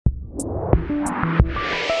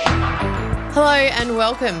Hello and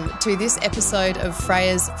welcome to this episode of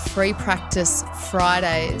Freya's Free Practice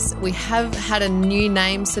Fridays. We have had a new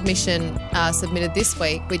name submission submitted this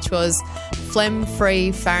week, which was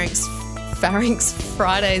Phlegm-Free Pharynx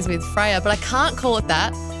Fridays with Freya, but I can't call it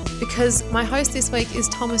that because my host this week is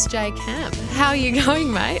Thomas J. Camp. How are you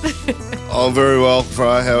going, mate? I'm very well,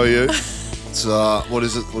 Freya. How are you? It's what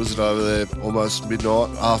is it over there? Almost midnight,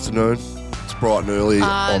 afternoon. It's bright and early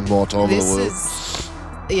on my time of the world.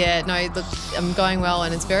 Look, I'm going well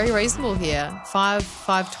and it's very reasonable here.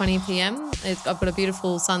 5:20 p.m. I've got a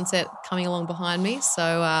beautiful sunset coming along behind me.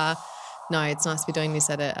 So, it's nice to be doing this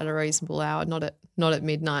at a reasonable hour, not at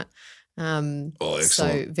midnight. Excellent.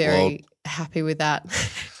 So very happy with that.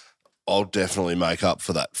 I'll definitely make up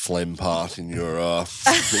for that phlegm part in your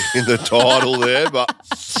in the title there, but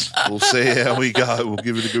we'll see how we go. We'll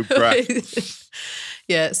give it a good crack.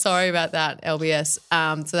 Yeah, sorry about that, LBS.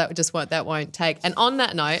 So that won't take. And on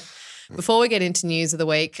that note, before we get into news of the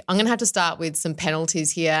week, I'm going to have to start with some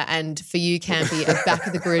penalties here. And for you, Campy, a back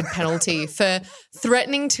of the grid penalty for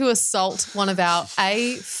threatening to assault one of our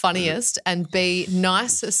A, funniest and B,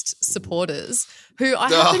 nicest supporters who I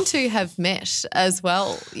happen to have met as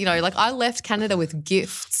well. You know, like I left Canada with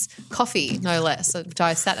gifts, coffee, no less, which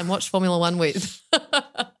I sat and watched Formula One with.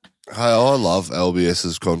 Hey, I love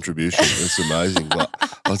LBS's contribution. It's amazing. But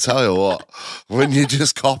I'll tell you what, when you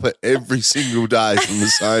just cop it every single day from the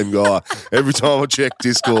same guy, every time I check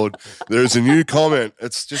Discord, there's a new comment.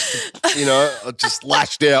 It's just, I just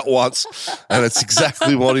lashed out once and it's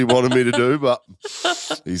exactly what he wanted me to do, but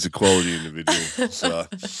he's a quality individual. So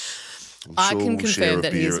I'm sure we'll share a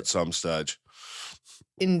beer at some stage.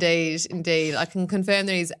 Indeed. I can confirm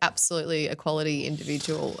that he's absolutely a quality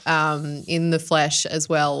individual in the flesh as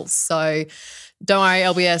well. So don't worry,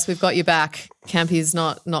 LBS, we've got your back. Campy's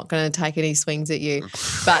not going to take any swings at you.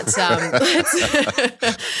 But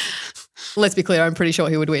let's be clear, I'm pretty sure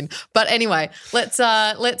he would win. But anyway, let's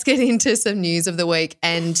get into some news of the week.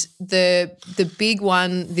 And the big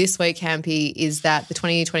one this week, Campy, is that the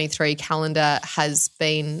 2023 calendar has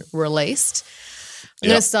been released. I'm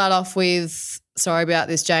going to start off with, sorry about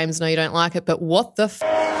this, James, no, you don't like it, but what the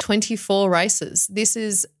 24 races. This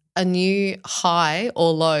is a new high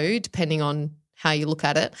or low, depending on how you look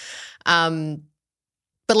at it. But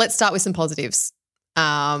let's start with some positives.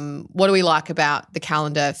 What do we like about the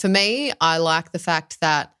calendar? For me, I like the fact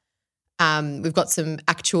that we've got some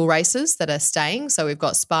actual races that are staying. So we've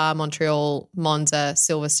got Spa, Montreal, Monza,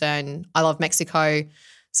 Silverstone. I love Mexico.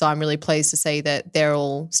 So I'm really pleased to see that they're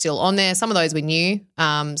all still on there. Some of those we knew.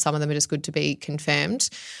 Some of them are just good to be confirmed.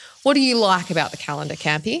 What do you like about the calendar,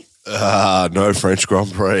 Campy? No French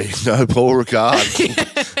Grand Prix, no Paul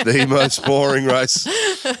Ricard, the most boring race.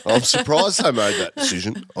 I'm surprised they made that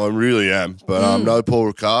decision. I really am. But no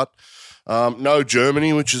Paul Ricard. No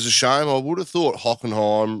Germany, which is a shame. I would have thought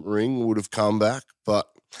Hockenheim Ring would have come back, but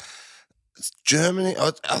Germany,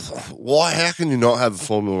 why? How can you not have a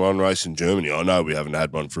Formula One race in Germany? I know we haven't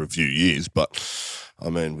had one for a few years, but I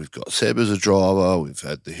mean, we've got Seb as a driver, we've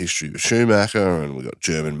had the history of Schumacher, and we've got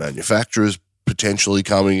German manufacturers potentially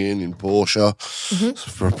coming in Porsche.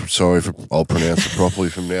 Mm-hmm. I'll pronounce it properly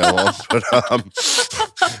from now on. But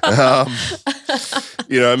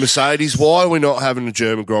Mercedes, why are we not having a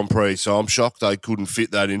German Grand Prix? So I'm shocked they couldn't fit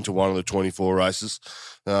that into one of the 24 races.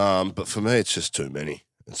 But for me, it's just too many.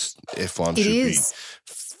 F1 should be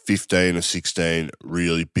 15 or 16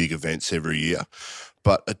 really big events every year.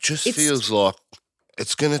 But it just feels like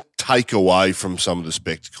it's going to take away from some of the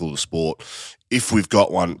spectacle of the sport if we've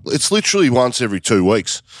got one. It's literally once every 2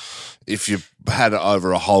 weeks if you've had it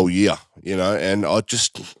over a whole year, and I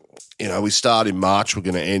just, we start in March, we're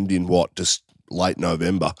going to end in just late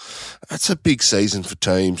November. That's a big season for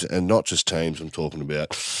teams, and not just teams. I'm talking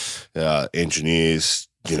about engineers,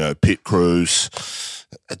 pit crews,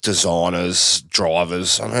 designers,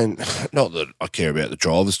 drivers. I mean, not that I care about the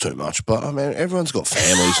drivers too much, but I mean, everyone's got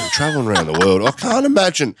families and traveling around the world. I can't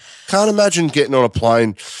imagine getting on a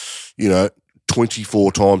plane,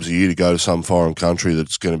 24 times a year to go to some foreign country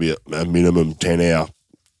that's going to be a minimum 10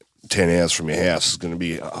 hours from your house. Is going to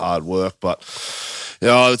be hard work, but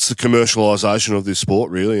it's the commercialisation of this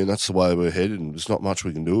sport really, and that's the way we're headed, and there's not much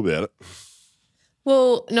we can do about it.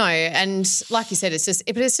 Well, no, and like you said, it's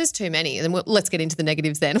just too many. And then let's get into the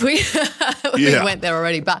negatives then. We went there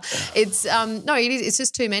already, but it's it is. It's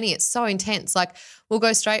just too many. It's so intense. Like we'll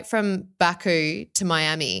go straight from Baku to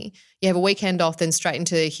Miami. You have a weekend off, then straight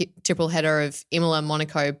into the triple header of Imola,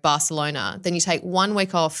 Monaco, Barcelona. Then you take 1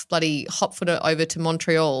 week off, bloody hot footer over to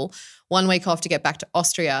Montreal. 1 week off to get back to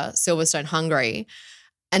Austria, Silverstone, Hungary,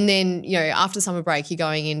 and then after summer break, you're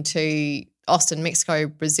going into Austin, Mexico,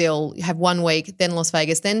 Brazil. You have 1 week, then Las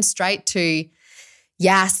Vegas, then straight to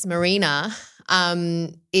Yas Marina.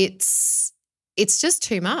 It's just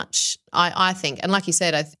too much, I think. And like you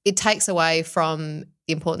said, it takes away from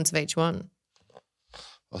the importance of each one.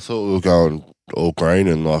 I thought we were going all green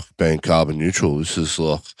and like being carbon neutral. This is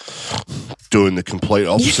like doing the complete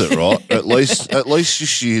opposite, right? At least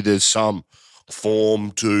this year there's some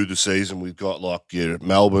form to the season. We've got like your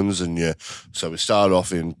Melbournes and so we started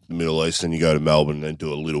off in the Middle East, then you go to Melbourne, then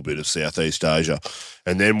do a little bit of Southeast Asia,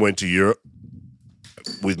 and then went to Europe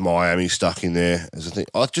with Miami stuck in there as a thing.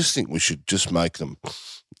 I just think we should just make them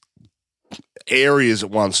areas at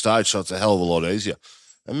one stage so it's a hell of a lot easier.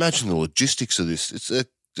 Imagine the logistics of this.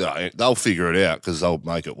 They'll figure it out because they'll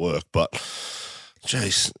make it work. But,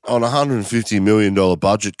 geez, on a $150 million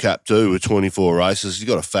budget cap too with 24 races, you've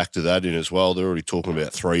got to factor that in as well. They're already talking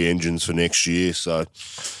about 3 engines for next year. So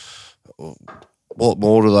what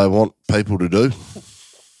more do they want people to do?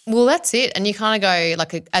 Well, that's it. And you kind of go,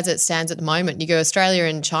 like, as it stands at the moment, you go Australia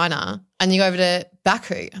and China and you go over to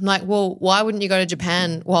Baku. I'm like, well, why wouldn't you go to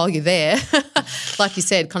Japan while you're there? Like you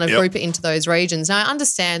said, kind of group it into those regions. Now, I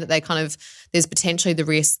understand that there's potentially the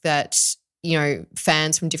risk that,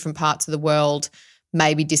 fans from different parts of the world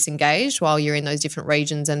may be disengaged while you're in those different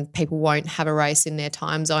regions and people won't have a race in their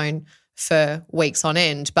time zone for weeks on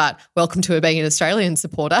end. But welcome to being an Australian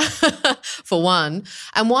supporter for one.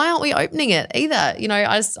 And why aren't we opening it either?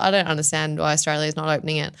 I don't understand why Australia is not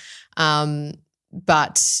opening it.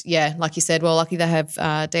 But yeah, like you said, well, lucky they have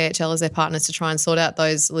DHL as their partners to try and sort out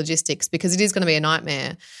those logistics, because it is going to be a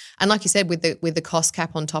nightmare. And like you said, with the cost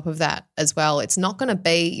cap on top of that as well, it's not going to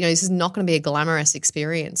be, this is not going to be a glamorous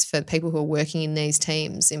experience for people who are working in these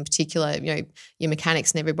teams, in particular, your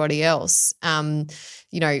mechanics and everybody else. They're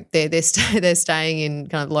staying in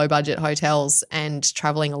kind of low budget hotels and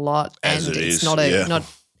traveling a lot, as and it's not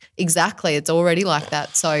exactly. It's already like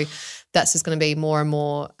that. So that's just going to be more and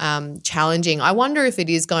more challenging. I wonder if it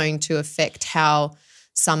is going to affect how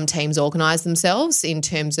some teams organise themselves in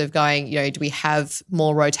terms of going, do we have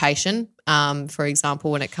more rotation, for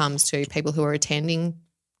example, when it comes to people who are attending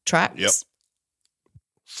tracks? Yep.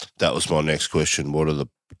 That was my next question.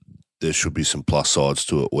 There should be some plus sides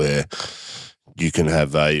to it where you can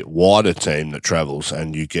have a wider team that travels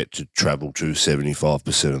and you get to travel to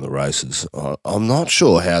 75% of the races. I'm not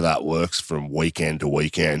sure how that works from weekend to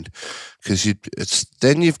weekend, because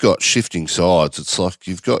then you've got shifting sides. It's like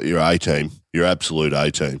you've got your A-team, your absolute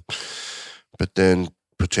A-team, but then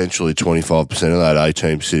potentially 25% of that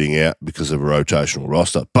A-team sitting out because of a rotational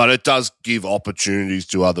roster. But it does give opportunities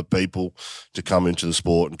to other people to come into the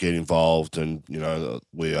sport and get involved. And,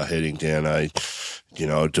 we are heading down a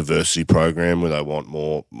diversity program where they want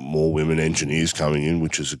more women engineers coming in,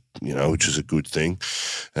 which is a good thing.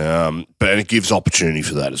 But it gives opportunity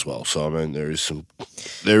for that as well. So, I mean, there is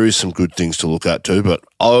some good things to look at too. But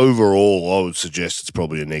overall, I would suggest it's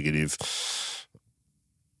probably a negative.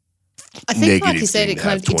 I think, like you said, it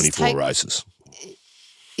kind of 24 races.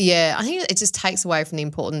 Yeah, I think it just takes away from the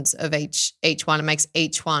importance of each one. It makes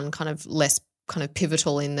each one kind of less kind of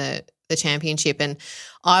pivotal in the championship. And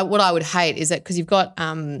what I would hate is that, because you've got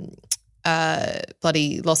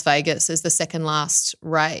bloody Las Vegas as the second last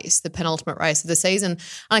race, the penultimate race of the season, and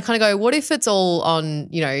I kind of go, what if it's all on,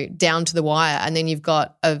 down to the wire, and then you've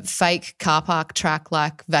got a fake car park track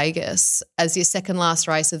like Vegas as your second last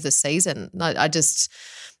race of the season?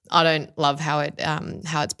 I don't love how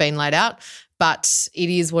it's been laid out, but it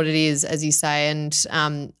is what it is, as you say. And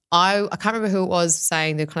I can't remember who it was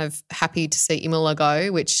saying they're kind of happy to see Imola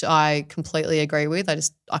go, which I completely agree with.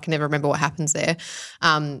 I can never remember what happens there.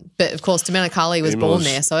 But of course, Domenicali was born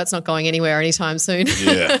there, so it's not going anywhere anytime soon.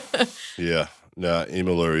 Yeah. No,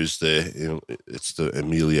 Imola is there. It's the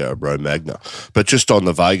Emilia Romagna. But just on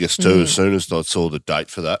the Vegas too, as soon as I saw the date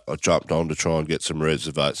for that, I jumped on to try and get some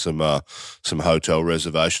hotel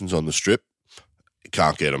reservations on the Strip. You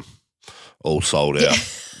can't get them. All sold out.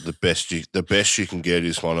 The best you can get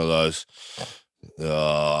is one of those.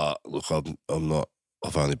 Look, I'm not.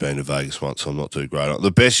 I've only been to Vegas once, so I'm not too great on it. The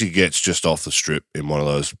best you get's just off the Strip in one of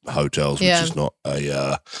those hotels,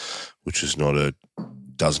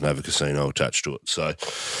 doesn't have a casino attached to it. So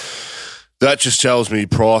that just tells me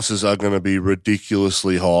prices are going to be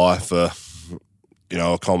ridiculously high for,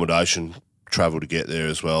 accommodation, travel to get there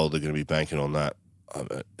as well. They're going to be banking on that.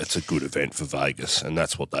 It's a good event for Vegas, and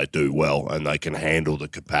that's what they do well, and they can handle the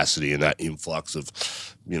capacity and that influx of,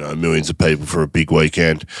 millions of people for a big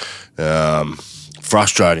weekend.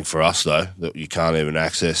 Frustrating for us, though, that you can't even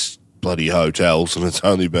access bloody hotels, and it's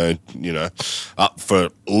only been, up for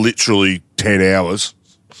literally 10 hours.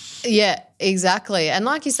 Yeah, Exactly. And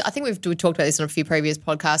like you said, I think we talked about this on a few previous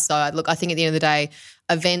podcasts. So, look, I think at the end of the day,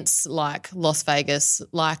 events like Las Vegas,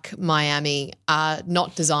 like Miami, are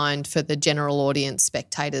not designed for the general audience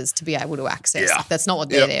spectators to be able to access. Yeah. Like, that's not what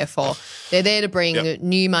they're there for. They're there to bring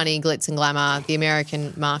new money, glitz and glamour, the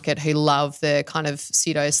American market who love the kind of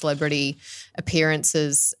pseudo-celebrity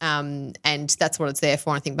appearances, and that's what it's there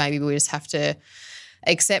for. I think maybe we just have to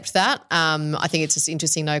accept that. I think it's just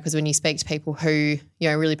interesting though, because when you speak to people who,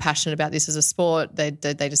 are really passionate about this as a sport, they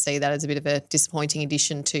just see that as a bit of a disappointing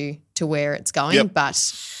addition to where it's going. Yep.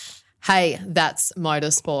 But hey, that's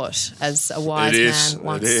motorsport, as a wise man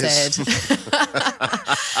once said.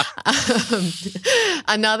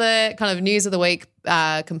 Another kind of news of the week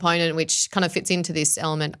component, which kind of fits into this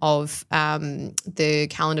element of the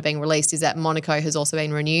calendar being released, is that Monaco has also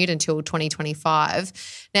been renewed until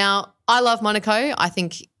 2025. Now, I love Monaco. I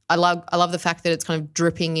think I love the fact that it's kind of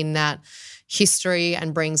dripping in that history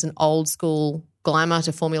and brings an old school glamour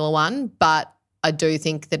to Formula One, but I do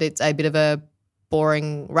think that it's a bit of a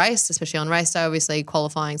boring race, especially on race day. Obviously,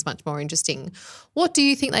 qualifying is much more interesting. What do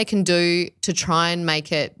you think they can do to try and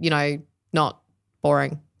make it, not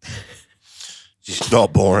boring? It's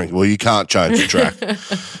not boring. Well, you can't change the track.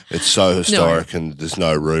 It's so historic and there's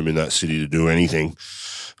no room in that city to do anything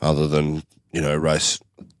other than, race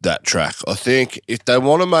that track. I think if they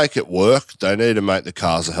want to make it work, they need to make the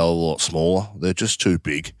cars a hell of a lot smaller. They're just too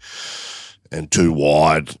big and too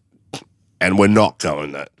wide. And we're not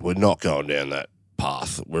going down that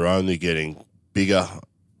path. We're only getting bigger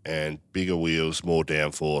and bigger wheels, more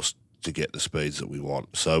downforce to get the speeds that we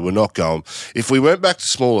want. So we're not going. If we went back to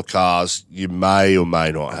smaller cars, you may or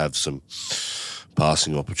may not have some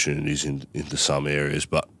passing opportunities into some areas,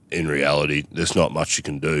 but in reality, there's not much you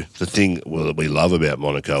can do. The thing that we love about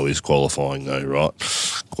Monaco is qualifying, though, right?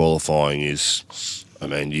 Qualifying is,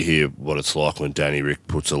 you hear what it's like when Danny Rick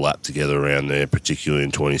puts a lap together around there, particularly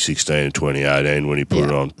in 2016 and 2018 when he put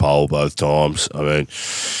it on pole both times.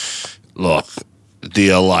 Look, the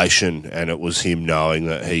elation, and it was him knowing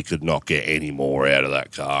that he could not get any more out of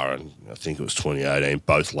that car. And I think it was 2018,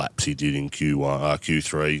 both laps he did in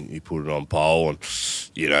Q3, he put it on pole. And,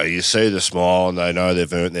 you see the smile and they know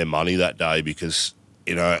they've earned their money that day because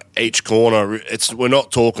each corner, we're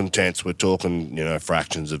not talking tenths, we're talking,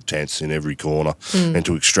 fractions of tenths in every corner. And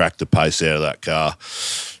to extract the pace out of that car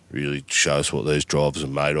really shows what these drivers are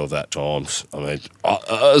made of at times. I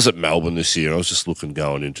was at Melbourne this year, I was just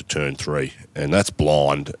going into turn 3, and that's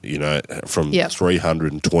blind, from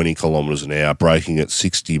 320 kilometres an hour, braking at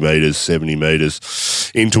 60 metres, 70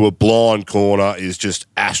 metres into a blind corner is just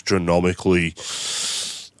astronomically.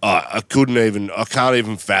 I can't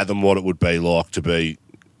even fathom what it would be like to be,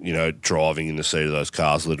 driving in the seat of those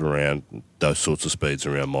cars lit around those sorts of speeds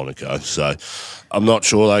around Monaco. So I'm not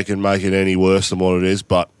sure they can make it any worse than what it is,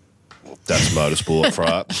 but that's motorsport for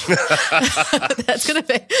art. That's going to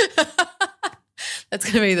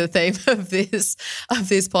be the theme of this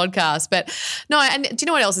podcast. But no, and do you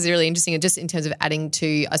know what else is really interesting? And just in terms of adding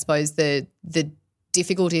to, I suppose, the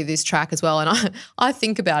difficulty of this track as well, and I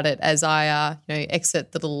think about it as I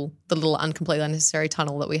exit the little completely unnecessary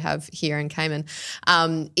tunnel that we have here in Cayman,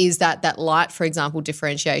 is that light, for example,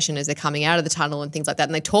 differentiation as they're coming out of the tunnel and things like that,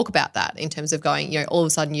 and they talk about that in terms of going, all of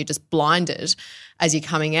a sudden you're just blinded as you're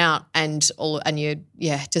coming out, and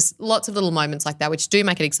just lots of little moments like that which do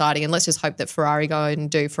make it exciting. And let's just hope that Ferrari go and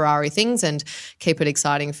do Ferrari things and keep it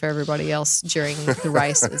exciting for everybody else during the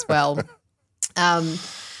race as well.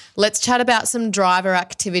 Let's chat about some driver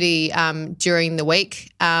activity during the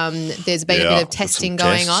week. There's been a bit of testing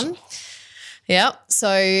going on. Yeah.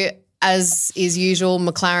 So as is usual,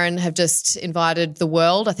 McLaren have just invited the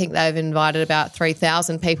world. I think they've invited about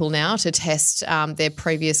 3,000 people now to test their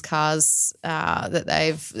previous cars,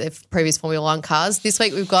 their previous Formula One cars. This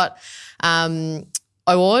week we've got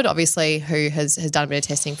O'Ward, obviously, who has done a bit of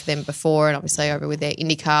testing for them before, and obviously over with their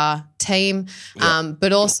IndyCar team,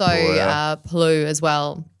 but also Palou as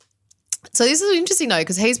well. So this is interesting though,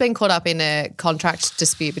 because he's been caught up in a contract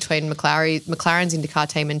dispute between McLaren's IndyCar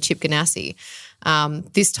team and Chip Ganassi.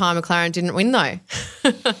 This time McLaren didn't win though.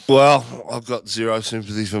 Well, I've got zero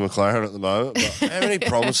sympathy for McLaren at the moment. But how many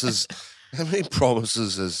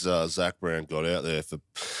promises has Zach Brown got out there for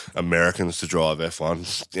Americans to drive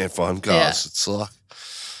F1 cars? Yeah. It's like,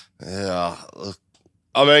 look,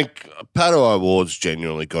 Pato O'Ward's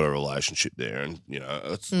genuinely got a relationship there, and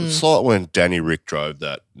it's like when Danny Rick drove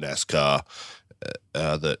that NASCAR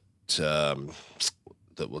that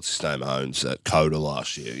what's his name owns, that Coda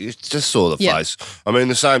last year. You just saw the face.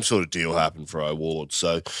 The same sort of deal happened for O'Ward.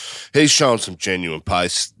 So he's shown some genuine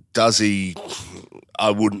pace. Does he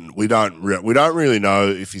We don't really know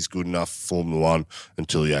if he's good enough for Formula One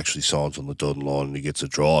until he actually signs on the dotted line and he gets a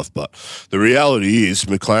drive. But the reality is,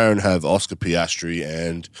 McLaren have Oscar Piastri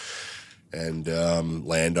and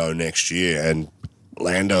Lando next year, and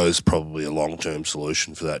Lando is probably a long-term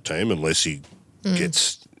solution for that team unless he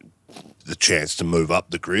gets the chance to move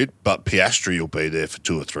up the grid. But Piastri will be there for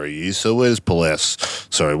 2 or 3 years. So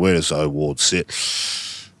where does O'Ward sit?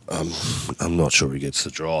 I'm not sure he gets the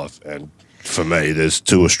drive. And for me, there's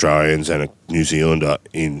 2 Australians and a New Zealander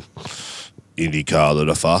in IndyCar that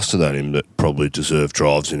are faster than him that probably deserve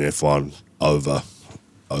drives in F1 over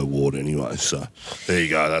O'Ward anyway. So there you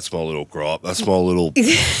go. That's my little gripe. That's my little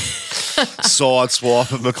side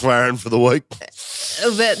swipe at McLaren for the week.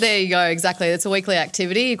 There you go. Exactly. It's a weekly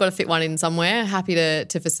activity. You've got to fit one in somewhere. Happy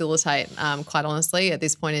to facilitate, quite honestly, at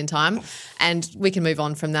this point in time. And we can move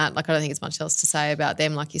on from that. Like, I don't think there's much else to say about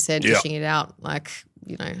them. Like you said, dishing it out, like,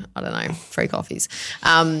 you know, I don't know, free coffees.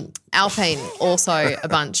 Alpine, also a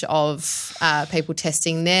bunch of people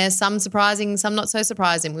testing there. Some surprising, some not so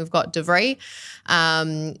surprising. We've got De Vries,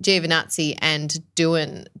 Giovinazzi and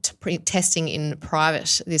Doohan testing in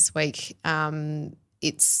private this week.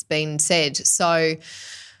 It's been said. So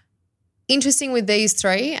interesting with these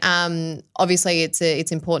three. Obviously, it's an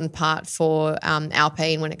important part for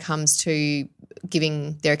Alpine when it comes to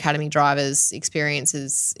giving their academy drivers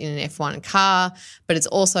experiences in an F1 car, but it's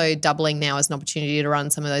also doubling now as an opportunity to run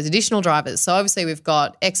some of those additional drivers. So obviously, we've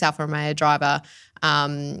got ex-Alfa Romeo driver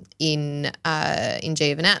in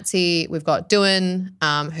Giovinazzi. We've got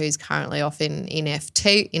Doohan, who's currently off in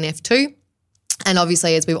F2. And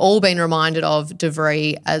obviously, as we've all been reminded of, De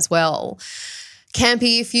Vries as well.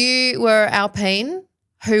 Campy, if you were Alpine,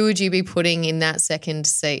 who would you be putting in that second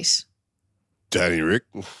seat? Danny Rick,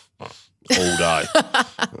 all day.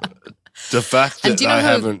 The fact that they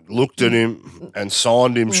haven't looked at him and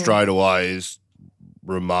signed him straight away is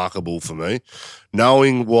remarkable for me.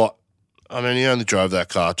 Knowing he only drove that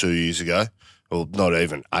car 2 years ago, well, not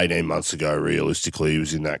even 18 months ago, realistically, he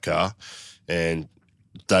was in that car. And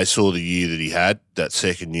they saw the year that he had, that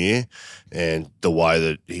second year, and the way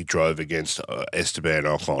that he drove against Esteban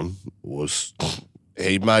Ocon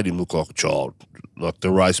he made him look like a child. Like,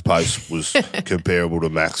 the race pace was comparable to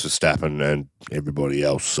Max Verstappen and everybody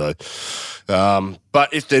else. So,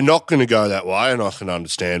 but if they're not going to go that way, and I can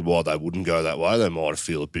understand why they wouldn't go that way, they might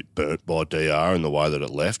feel a bit burnt by DR in the way that it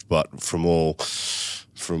left. But from all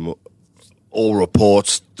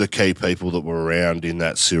reports, the key people that were around in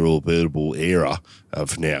that Cyril Abiteboul era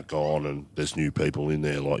have now gone, and there's new people in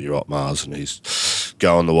there like your Otmars, and he's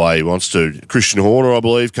going the way he wants to. Christian Horner, I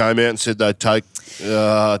believe, came out and said they'd take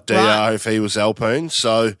DR if he was Alpine.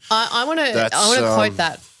 So I want to quote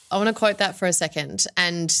that. I want to quote that for a second.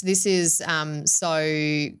 And this is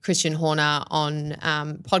Christian Horner on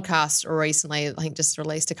podcast recently, I think just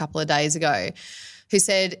released a couple of days ago, who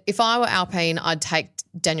said, if I were Alpine, I'd take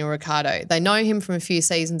Daniel Ricciardo. They know him from a few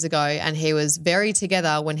seasons ago, and he was very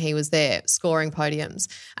together when he was there, scoring podiums.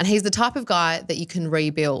 And he's the type of guy that you can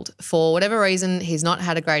rebuild. For whatever reason, he's not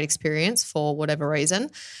had a great experience for whatever reason,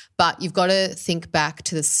 but you've got to think back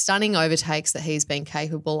to the stunning overtakes that he's been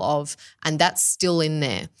capable of, and that's still in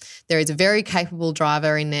there. There is a very capable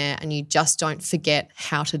driver in there, and you just don't forget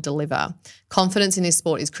how to deliver. Confidence in this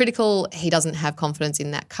sport is critical. He doesn't have confidence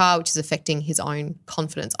in that car, which is affecting his own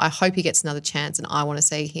confidence. I hope he gets another chance, and I want to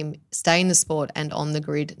see him stay in the sport and on the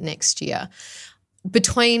grid next year.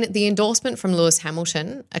 Between the endorsement from Lewis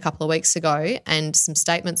Hamilton a couple of weeks ago and some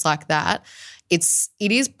statements like that, it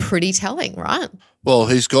is pretty telling, right? Well,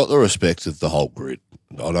 he's got the respect of the whole grid.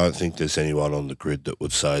 I don't think there's anyone on the grid that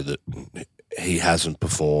would say that he hasn't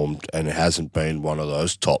performed and hasn't been one of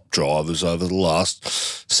those top drivers over the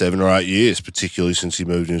last 7 or 8 years, particularly since he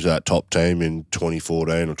moved into that top team in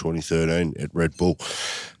 2014 or 2013 at Red Bull.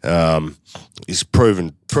 He's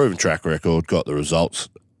proven track record, got the results.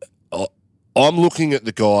 I'm looking at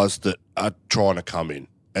the guys that are trying to come in,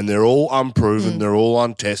 and they're all unproven. They're all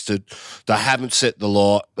untested. They haven't set the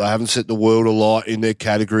light. They haven't set the world alight in their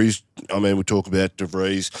categories. I mean, we talk about De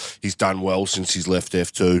Vries. He's done well since he's left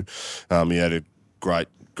F2. He had a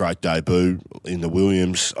great debut in the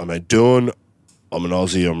Williams. I mean, Doohan, I'm an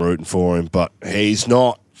Aussie. I'm rooting for him, but he's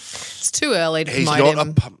not. It's too early to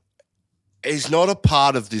promote him. He's not a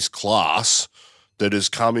part of this class that has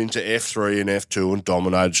come into F3 and F2 and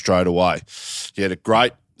dominated straight away. He had a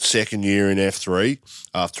great second year in F3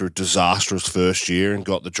 after a disastrous first year and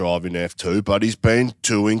got the drive in F2, but he's been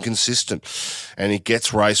too inconsistent, and he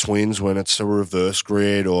gets race wins when it's a reverse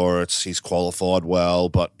grid or he's qualified well,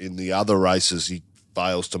 but in the other races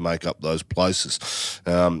fails to make up those places.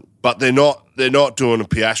 But they're not doing a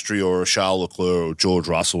Piastri or a Charles Leclerc or George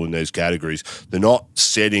Russell in these categories. They're not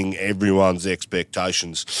setting everyone's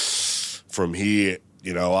expectations from here,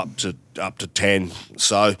 up to 10.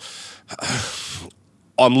 So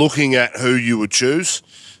I'm looking at who you would choose.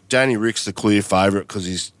 Danny Rick's the clear favourite because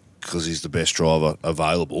he's the best driver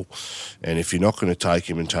available. And if you're not going to take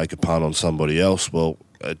him and take a punt on somebody else, well,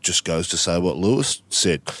 it just goes to say what Lewis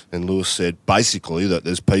said. And Lewis said basically that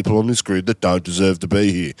there's people on this grid that don't deserve to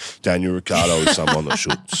be here. Daniel Ricciardo is someone that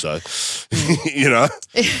should. So,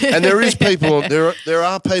 and there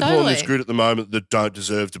are people on this grid at the moment that don't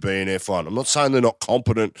deserve to be in F1. I'm not saying they're not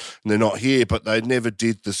competent and they're not here, but they never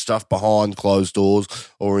did the stuff behind closed doors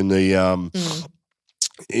or in the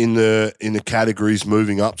in the categories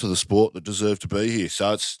moving up to the sport that deserve to be here.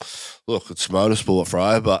 So it's motorsport,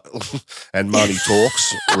 Freya, but and money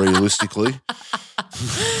talks realistically.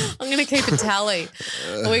 I'm going to keep a tally.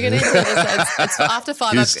 We're going to do this. It's after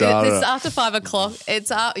 5 o'clock. It's after 5 o'clock.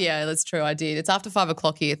 Yeah, that's true. I did. It's after 5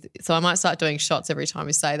 o'clock here, so I might start doing shots every time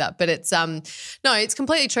we say that. But it's no, it's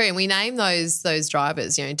completely true. And we name those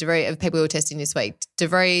drivers. De Vries, of people who were testing this week. De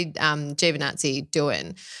Vries, Giovinazzi,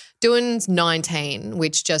 Doohan. Doohan's 19,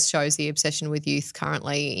 which just shows the obsession with youth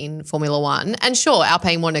currently in Formula One. And sure,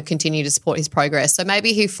 Alpine want to continue to support his progress. So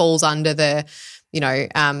maybe he falls under the,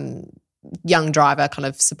 young driver kind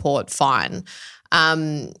of support, fine.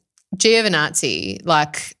 Giovinazzi,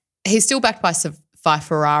 he's still backed by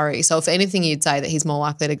Ferrari. So if anything, you'd say that he's more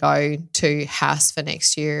likely to go to Haas for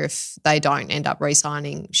next year if they don't end up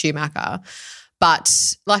re-signing Schumacher.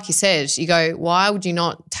 But like you said, you go, why would you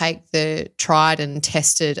not take the tried and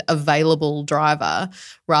tested available driver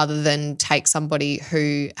rather than take somebody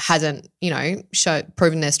who hasn't,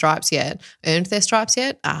 proven their stripes yet, earned their stripes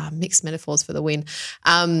yet? Mixed metaphors for the win.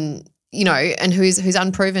 And who's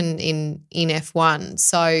unproven in F1.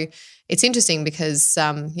 So it's interesting because,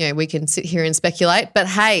 we can sit here and speculate, but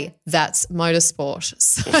hey, that's motorsport.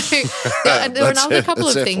 So there are another couple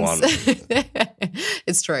of things.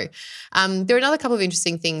 It's true. There are another couple of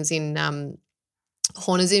interesting things in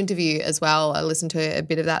Horner's interview as well. I listened to a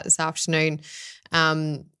bit of that this afternoon.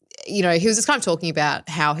 He was just kind of talking about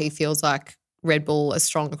how he feels like Red Bull are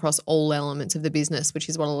strong across all elements of the business, which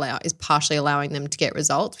is what is partially allowing them to get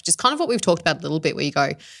results, which is kind of what we've talked about a little bit, where you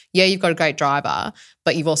go, yeah, you've got a great driver,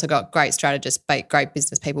 but you've also got great strategists, great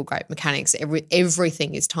business people, great mechanics.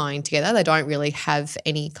 Everything is tying together. They don't really have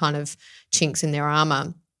any kind of chinks in their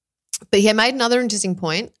armour. But he made another interesting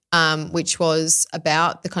point, which was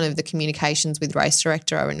about the kind of the communications with race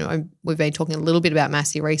director. I know we've been talking a little bit about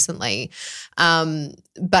Massey recently,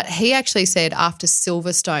 but he actually said after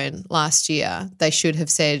Silverstone last year, they should have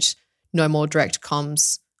said no more direct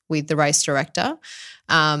comms with the race director.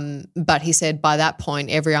 But he said by that point,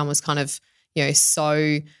 everyone was kind of,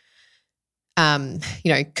 so,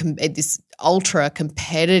 this ultra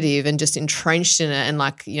competitive and just entrenched in it and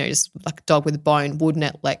just like a dog with a bone,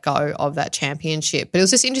 wouldn't let go of that championship. But it was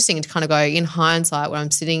just interesting to kind of go, in hindsight, when I'm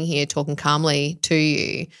sitting here talking calmly to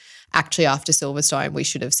you, actually after Silverstone, we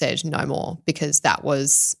should have said no more because that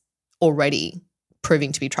was already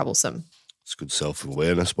proving to be troublesome. It's good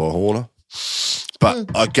self-awareness by Horner. But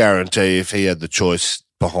I guarantee if he had the choice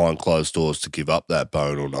behind closed doors to give up that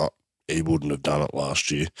bone or not, he wouldn't have done it last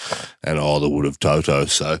year, and either would have Toto.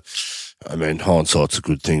 So, hindsight's a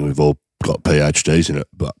good thing. We've all got PhDs in it,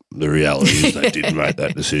 but the reality is they didn't make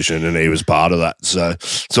that decision, and he was part of that. So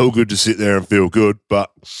it's all good to sit there and feel good,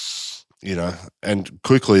 but, and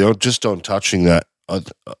quickly, just on touching that,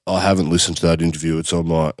 I haven't listened to that interview. It's on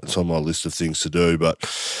my list of things to do, but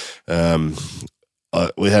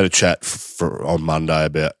we had a chat on Monday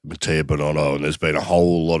about Mattia Binotto, and there's been a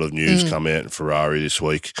whole lot of news come out in Ferrari this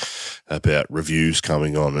week about reviews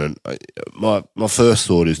coming on. And my first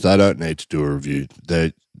thought is they don't need to do a review.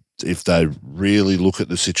 If they really look at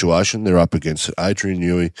the situation, they're up against Adrian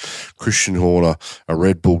Newey, Christian Horner, a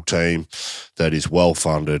Red Bull team that is well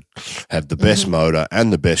funded, have the best motor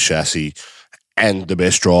and the best chassis, and the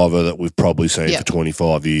best driver that we've probably seen for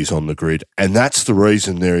 25 years on the grid. And that's the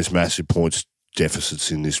reason there is massive points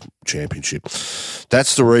deficits in this championship.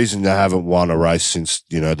 That's the reason they haven't won a race since,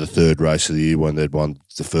 the third race of the year when they'd won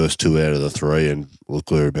the first two out of the three and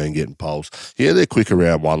Leclerc had been getting poles. Yeah, they're quick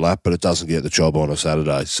around one lap, but it doesn't get the job on a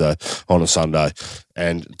Sunday.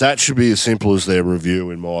 And that should be as simple as their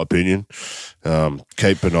review, in my opinion.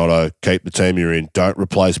 Keep Binotto, keep the team you're in. Don't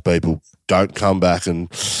replace people. Don't come back and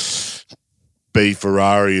be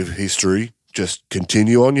Ferrari of history. Just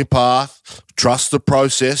continue on your path, trust the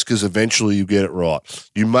process, because eventually you get it right.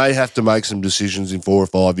 You may have to make some decisions in 4 or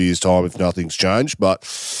 5 years' time if nothing's changed, but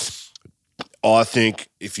I think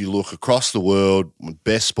if you look across the world, the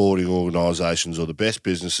best sporting organisations or the best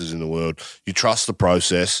businesses in the world, you trust the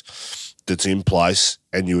process that's in place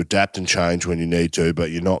and you adapt and change when you need to,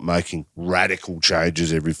 but you're not making radical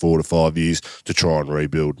changes every 4 to 5 years to try and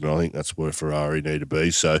rebuild. And I think that's where Ferrari need to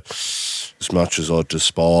be. So as much as I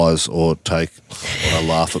despise or I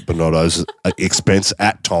laugh at Binotto's expense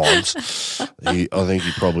at times, I think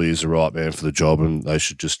he probably is the right man for the job, and they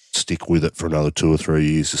should just stick with it for another 2 or 3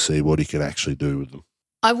 years to see what he can actually do with them.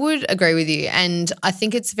 I would agree with you, and I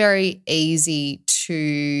think it's very easy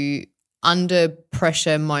to, under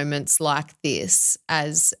pressure moments like this,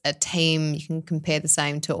 as a team, you can compare the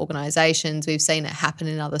same to organisations. We've seen it happen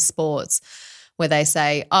in other sports where they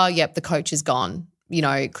say, oh, yep, the coach is gone. You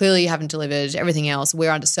know, clearly you haven't delivered everything else.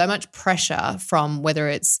 We're under so much pressure from whether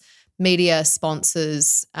it's media,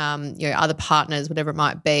 sponsors, other partners, whatever it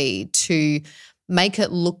might be, to make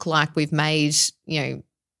it look like we've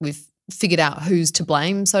figured out who's to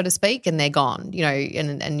blame, so to speak, and they're gone,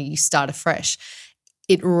 and you start afresh.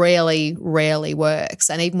 It rarely works.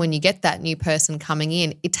 And even when you get that new person coming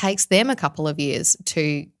in, it takes them a couple of years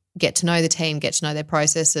to get to know the team, get to know their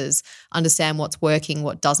processes, understand what's working,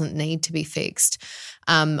 what doesn't need to be fixed.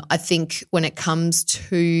 I think when it comes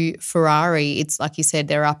to Ferrari, it's like you said,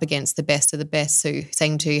 they're up against the best of the best who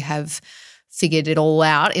seem to have figured it all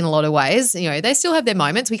out in a lot of ways. They still have their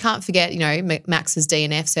moments. We can't forget, Max's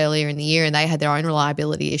DNFs earlier in the year, and they had their own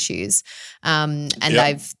reliability issues.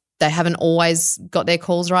 They haven't always got their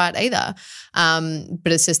calls right either.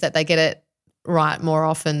 But it's just that they get it right more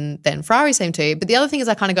often than Ferrari seem to. But the other thing is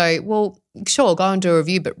I kind of go, well, sure, go and do a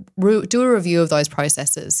review, but do a review of those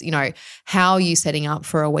processes. How are you setting up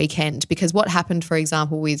for a weekend? Because what happened, for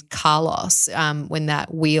example, with Carlos when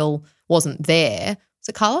that wheel wasn't there, was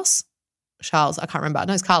it Carlos? Charles, I can't remember.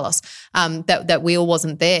 No, it's Carlos. That wheel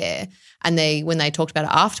wasn't there. And when they talked about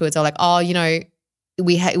it afterwards, they're like,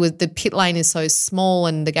 the pit lane is so small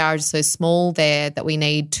and the garage is so small there that we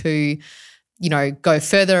need to, go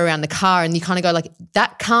further around the car. And you kind of go like,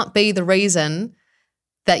 that can't be the reason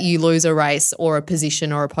that you lose a race or a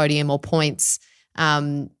position or a podium or points,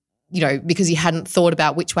 because you hadn't thought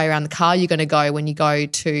about which way around the car you're going to go when you go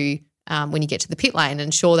to when you get to the pit lane.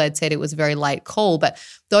 And sure, they'd said it was a very late call, but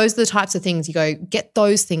those are the types of things you go, get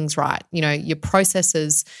those things right. Your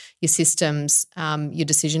processes, your systems, your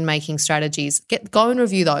decision-making strategies, go and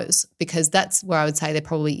review those, because that's where I would say there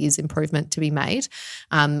probably is improvement to be made.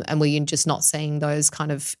 And we're just not seeing those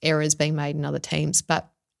kind of errors being made in other teams. But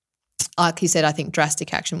like you said, I think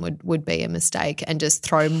drastic action would be a mistake and just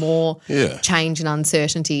throw more change and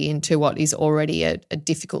uncertainty into what is already a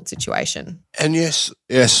difficult situation. And yes,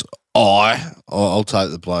 I'll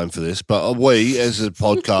take the blame for this, but we as a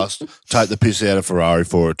podcast take the piss out of Ferrari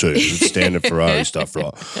for it too. It's standard Ferrari stuff,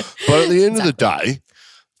 right? But at the end of the day,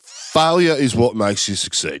 failure is what makes you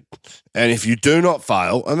succeed. And if you do not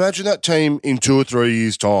fail, imagine that team in 2 or 3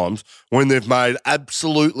 years' time when they've made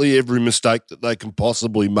absolutely every mistake that they can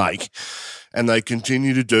possibly make, and they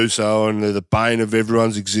continue to do so, and they're the bane of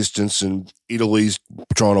everyone's existence, and Italy's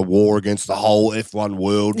trying to war against the whole F1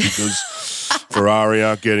 world because Ferrari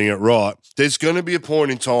aren't getting it right. There's going to be a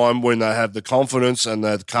point in time when they have the confidence and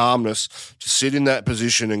the calmness to sit in that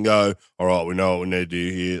position and go, all right, we know what we need to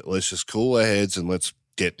do here. Let's just cool our heads and let's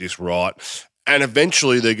get this right. And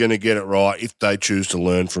eventually they're going to get it right if they choose to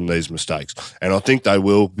learn from these mistakes. And I think they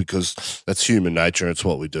will, because that's human nature. It's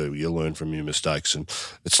what we do. You learn from your mistakes. And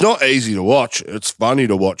it's not easy to watch. It's funny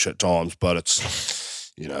to watch at times, but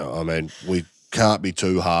it's, we can't be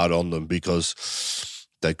too hard on them, because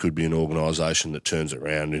they could be an organisation that turns it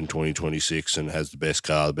around in 2026 and has the best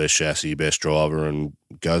car, the best chassis, best driver, and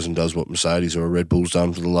goes and does what Mercedes or Red Bull's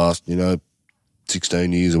done for the last,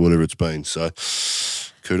 16 years or whatever it's been. So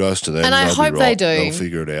kudos to them. And I hope they do. They'll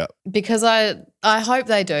figure it out. Because I hope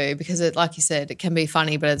they do, because like you said, it can be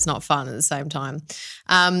funny, but it's not fun at the same time.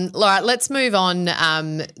 All right, let's move on.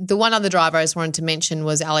 The one other driver I just wanted to mention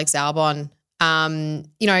was Alex Albon.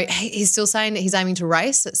 He's still saying that he's aiming to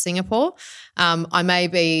race at Singapore. I may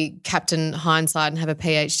be Captain Hindsight and have a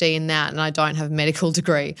PhD in that, and I don't have a medical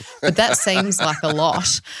degree, but that seems like a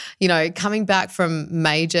lot. Coming back from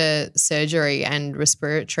major surgery and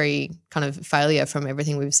respiratory kind of failure from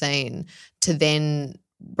everything we've seen to then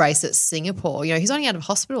race at Singapore. He's only out of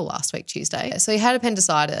hospital last week, Tuesday. So he had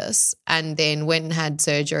appendicitis and then went and had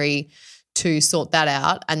surgery to sort that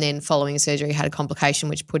out, and then following surgery had a complication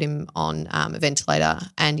which put him on a ventilator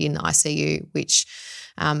and in ICU, which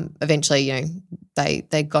eventually,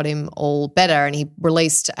 they got him all better, and he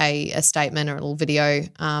released a statement or a little video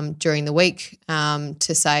during the week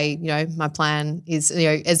to say, my plan is,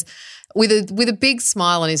 as with a big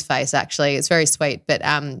smile on his face. Actually, it's very sweet, but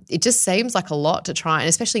it just seems like a lot to try, and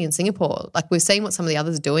especially in Singapore, like we've seen what some of the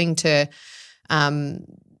others are doing to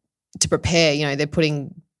prepare. They're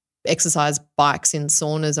putting exercise bikes in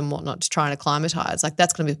saunas and whatnot to try and acclimatise. Like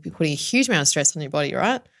that's going to be putting a huge amount of stress on your body,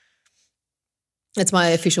 right? That's my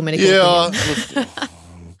official medical opinion.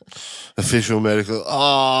 Official medical.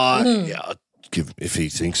 Yeah. If he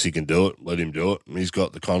thinks he can do it, let him do it. He's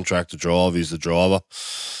got the contract to drive. He's the driver.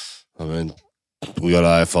 I mean, we got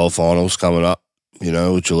AFL finals coming up.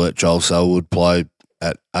 Would you let Joel Selwood play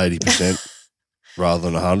at 80%? Rather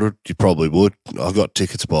than 100, you probably would. I got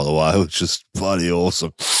tickets, by the way, which is bloody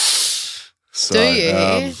awesome. So, do you?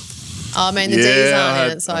 The D's aren't in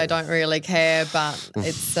it, so I don't really care. But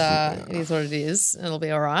it is what it is. It'll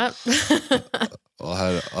be all right.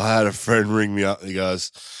 I had a friend ring me up and he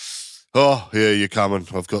goes, "Oh yeah, you're coming.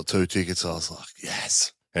 I've got 2 tickets." I was like,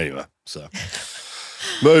 "Yes." Anyway, so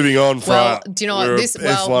moving on. Do you know what this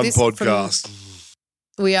F1 podcast?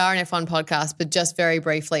 We are an F1 podcast, but just very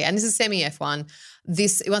briefly, and this is semi F1.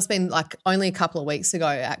 It must have been like only a couple of weeks ago,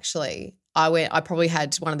 actually. I probably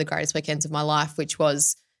had one of the greatest weekends of my life, which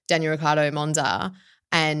was Daniel Ricciardo Monza,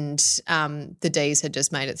 and the D's had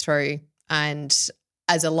just made it through. And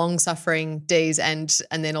as a long-suffering D's and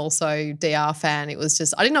then also DR fan, it was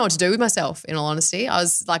just, I didn't know what to do with myself, in all honesty. I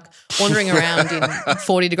was like wandering around in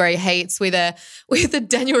 40-degree heats with a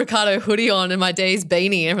Daniel Ricciardo hoodie on and my D's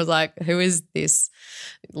beanie, and I was like, who is this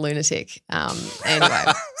lunatic? Anyway,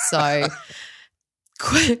 so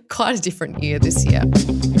quite a different year this year.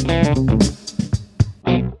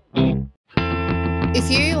 If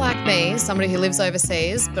you, like me, somebody who lives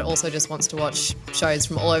overseas but also just wants to watch shows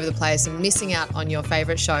from all over the place and missing out on your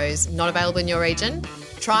favourite shows not available in your region,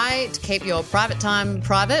 try to keep your private time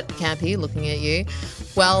private. Campy, looking at you.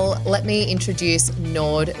 Well, let me introduce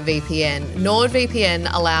NordVPN. NordVPN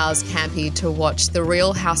allows Campy to watch The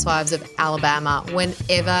Real Housewives of Alabama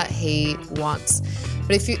whenever he wants.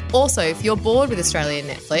 But if you're bored with Australian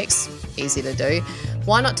Netflix, easy to do,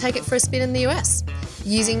 why not take it for a spin in the US?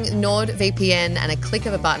 Using NordVPN and a click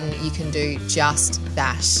of a button, you can do just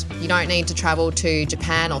that. You don't need to travel to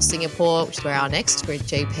Japan or Singapore, which is where our next Grid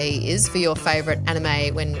GP is, for your favourite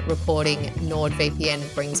anime when recording.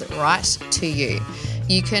 NordVPN brings it right to you.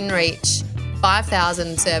 You can reach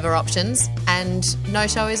 5,000 server options and no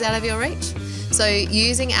show is out of your reach. So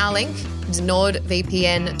using our link,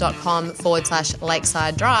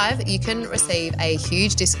 nordvpn.com/Lakeside Drive, you can receive a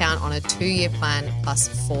huge discount on a 2-year plan plus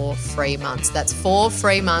 4 free months. That's 4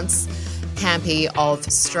 free months, Campy, of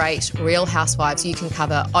straight Real Housewives. You can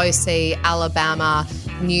cover OC, Alabama,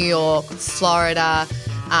 New York, Florida.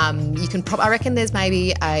 I reckon there's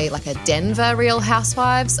maybe a Denver Real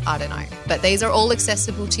Housewives. I don't know. But these are all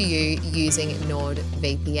accessible to you using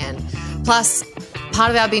NordVPN. Plus,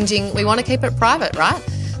 part of our binging, we want to keep it private, right?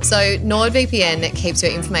 So NordVPN keeps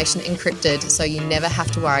your information encrypted so you never have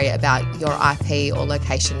to worry about your IP or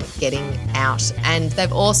location getting out. And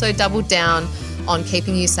they've also doubled down on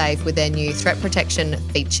keeping you safe with their new threat protection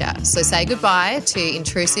feature. So say goodbye to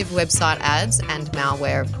intrusive website ads and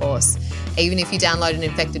malware, of course. Even if you download an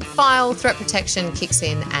infected file, threat protection kicks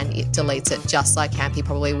in and it deletes it, just like Campy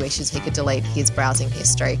probably wishes he could delete his browsing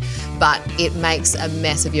history. But it makes a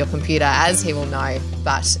mess of your computer, as he will know.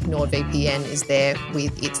 But NordVPN is there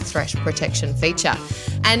with its threat protection feature.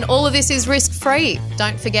 And all of this is risk-free.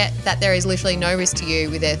 Don't forget that there is literally no risk to you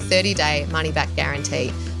with their 30-day money-back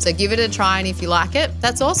guarantee. So give it a try, and if you like it,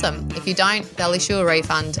 that's awesome. If you don't, they'll issue a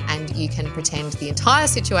refund and you can pretend the entire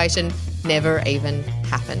situation never even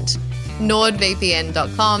happened.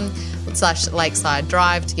 NordVPN.com/Lakeside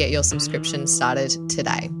Drive to get your subscription started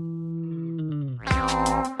today.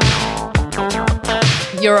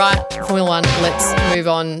 You're right, Formula One. Let's move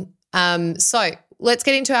on. So let's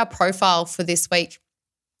get into our profile for this week.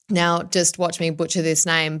 Now, just watch me butcher this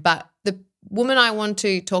name, but the woman I want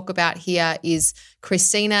to talk about here is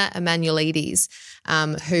Christina Emanuelides,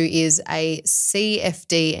 who is a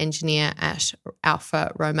CFD engineer at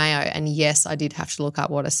Alfa Romeo. And yes, I did have to look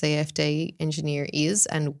up what a CFD engineer is,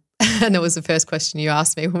 and that was the first question you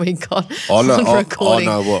asked me when we got on recording.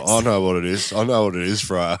 I know what it is. I know what it is,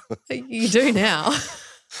 Freya. You do now.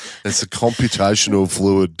 It's a computational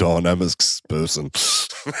fluid dynamics person.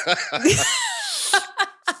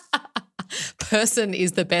 Person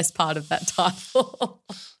is the best part of that title.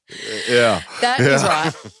 Yeah. That is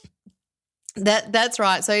right. That's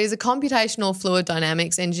right. So he's a computational fluid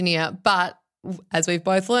dynamics engineer, but as we've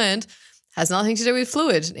both learned, Has nothing to do with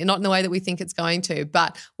fluid, not in the way that we think it's going to,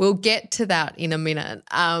 but we'll get to that in a minute.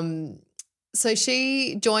 So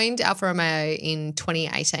she joined Alfa Romeo in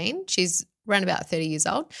 2018. She's around about 30 years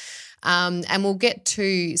old. And we'll get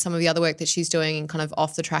to some of the other work that she's doing and kind of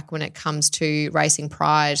off the track when it comes to Racing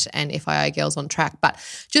Pride and FIA Girls on Track. But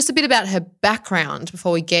just a bit about her background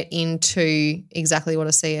before we get into exactly what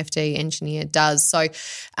a CFD engineer does. So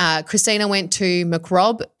Christina went to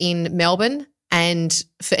McRobb in Melbourne. And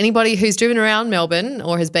for anybody who's driven around Melbourne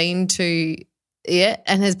or has been to the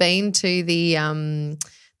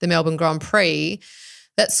Melbourne Grand Prix,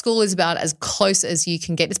 that school is about as close as you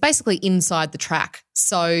can get. It's basically inside the track.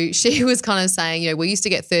 So she was kind of saying, we used to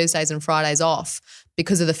get Thursdays and Fridays off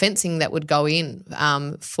because of the fencing that would go in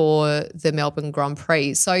for the Melbourne Grand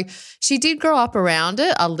Prix. So she did grow up around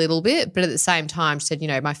it a little bit, but at the same time she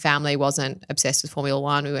said, my family wasn't obsessed with Formula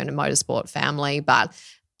One. We weren't a motorsport family, but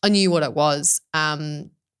I knew what it was. And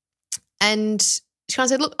she kind of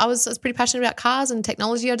said, look, I was pretty passionate about cars and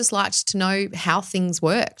technology. I just liked to know how things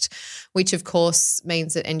worked, which of course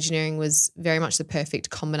means that engineering was very much the perfect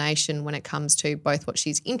combination when it comes to both what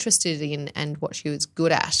she's interested in and what she was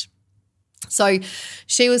good at. So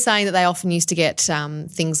she was saying that they often used to get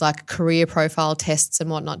things like career profile tests and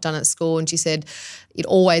whatnot done at school, and she said it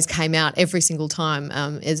always came out every single time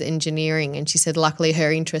as engineering, and she said luckily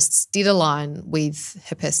her interests did align with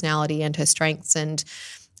her personality and her strengths. And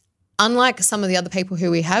unlike some of the other people who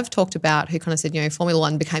we have talked about who kind of said, Formula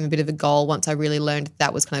One became a bit of a goal once I really learned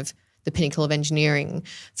that was kind of the pinnacle of engineering,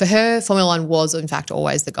 for her Formula One was in fact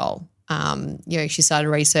always the goal. She started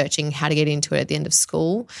researching how to get into it at the end of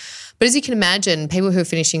school. But as you can imagine, people who are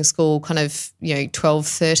finishing school kind of, 12,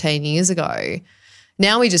 13 years ago,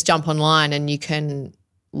 now we just jump online and you can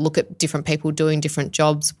look at different people doing different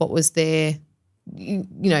jobs. What was their,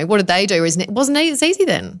 what did they do? It wasn't as easy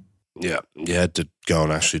then. Yeah, you had to go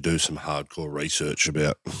and actually do some hardcore research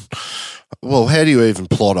about, well, how do you even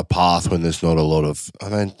plot a path when there's not a lot of,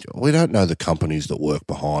 we don't know the companies that work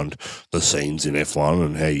behind the scenes in F1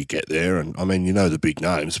 and how you get there. And, the big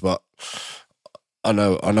names, but I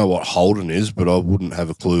know what Holden is, but I wouldn't have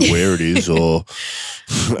a clue where it is or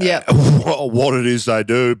what it is they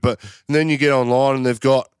do. But then you get online and they've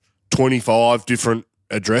got 25 different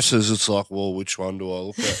addresses. It's like, well, which one do I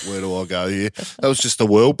look at? Where do I go here? That was just the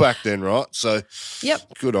world back then, right? So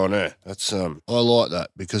good on her. That's I like that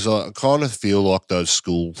because I kind of feel like those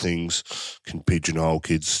school things can pigeonhole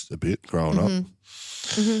kids a bit growing up.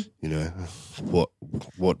 Mm-hmm.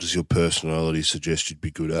 What does your personality suggest you'd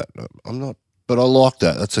be good at? I'm not, but I like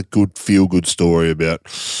that. That's a good feel-good story about,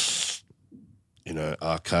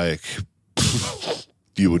 archaic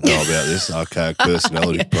you would know about this, archaic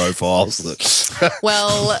personality profiles.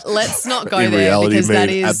 Well, let's not go there because that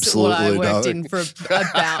is what I worked in for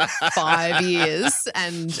about 5 years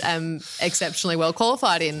and am exceptionally well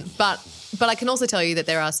qualified in. But I can also tell you that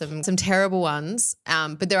there are some terrible ones,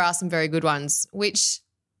 but there are some very good ones which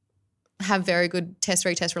have very good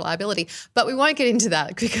test-retest reliability. But we won't get into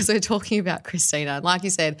that because we're talking about Christina. And like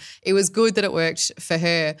you said, it was good that it worked for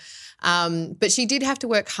her. But she did have to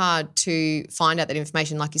work hard to find out that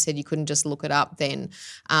information. Like you said, you couldn't just look it up then.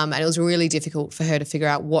 And it was really difficult for her to figure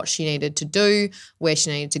out what she needed to do, where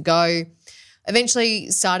she needed to go.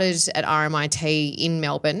 Eventually started at RMIT in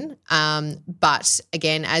Melbourne. But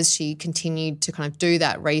again, as she continued to kind of do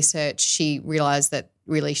that research, she realised that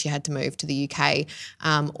really she had to move to the UK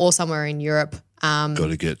or somewhere in Europe. Got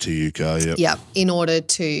to get to UK, yep. Yeah, in order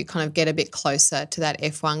to kind of get a bit closer to that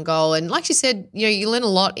F1 goal. And like she said, you learn a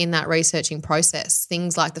lot in that researching process,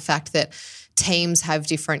 things like the fact that teams have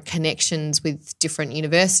different connections with different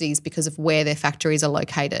universities because of where their factories are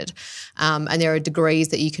located. And there are degrees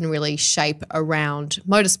that you can really shape around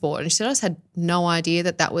motorsport. And she said, I just had no idea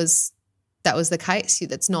that was the case.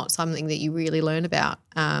 That's not something that you really learn about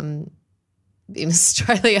in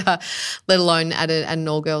Australia, let alone at an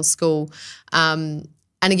all-girls school. And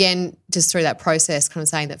again, just through that process, kind of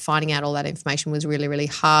saying that finding out all that information was really, really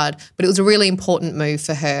hard, but it was a really important move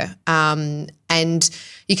for her. And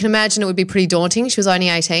you can imagine it would be pretty daunting. She was only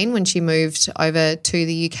 18 when she moved over to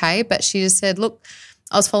the UK, but she just said, look,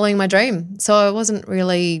 I was following my dream. So I wasn't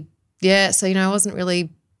really, I wasn't really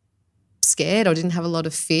scared or didn't have a lot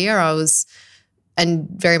of fear. I was and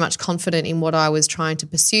very much confident in what I was trying to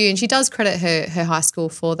pursue. And she does credit her high school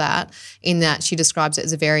for that, in that she describes it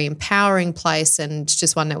as a very empowering place and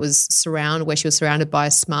just one that was where she was surrounded by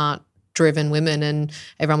smart, driven women, and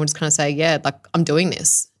everyone would just kind of say, yeah, like I'm doing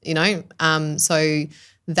this, So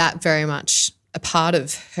that very much a part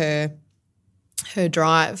of her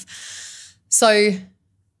drive. So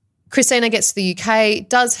Christina gets to the UK,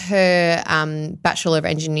 does her Bachelor of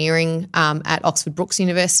Engineering at Oxford Brookes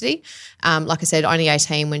University. Like I said, only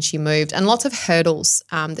 18 when she moved, and lots of hurdles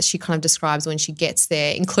that she kind of describes when she gets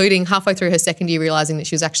there, including halfway through her second year realising that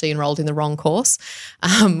she was actually enrolled in the wrong course,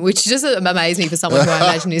 which just amazed me for someone who I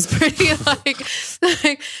imagine is pretty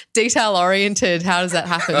like detail-oriented. How does that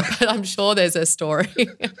happen? But I'm sure there's a story.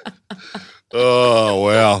 Oh,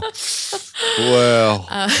 wow.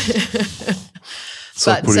 Wow. It's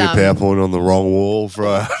like putting a PowerPoint on the wrong wall,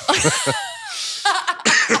 bro.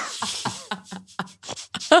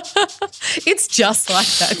 It's just like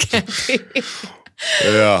that, Campy.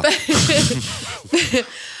 Yeah.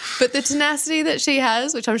 But the tenacity that she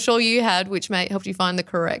has, which I'm sure you had, which helped you find the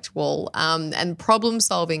correct wall, and problem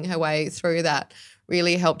solving her way through that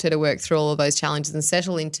really helped her to work through all of those challenges and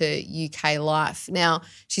settle into UK life. Now,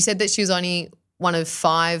 she said that she was only one of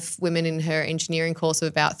 5 women in her engineering course of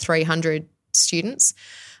about 300 students,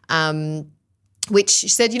 which she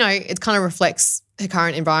said, it kind of reflects her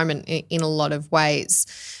current environment in a lot of ways.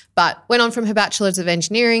 But went on from her Bachelor's of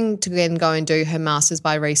Engineering to then go and do her Master's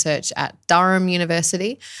by Research at Durham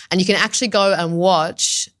University. And you can actually go and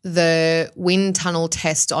watch the wind tunnel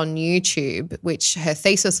test on YouTube, which her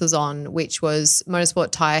thesis was on, which was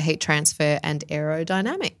motorsport tyre heat transfer and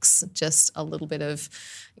aerodynamics. Just a little bit of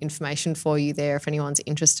information for you there if anyone's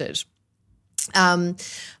interested.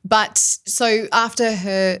 But so after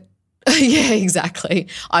her, yeah, exactly.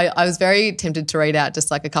 I was very tempted to read out just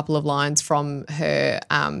like a couple of lines from her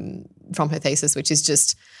thesis, which is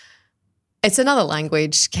just, it's another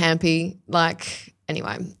language, Campy. Like,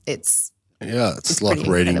 anyway, it's like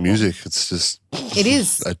reading incredible. Music. It's just, it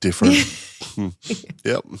is a different,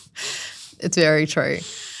 yep. It's very true.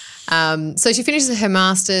 So she finishes her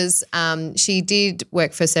master's. She did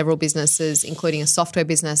work for several businesses, including a software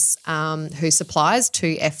business who supplies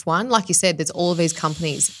to F1. Like you said, there's all of these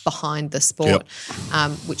companies behind the sport,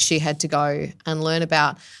 which she had to go and learn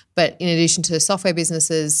about. But in addition to software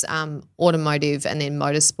businesses, automotive and then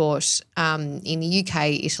motorsport in the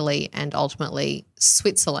UK, Italy, and ultimately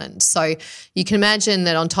Switzerland. So you can imagine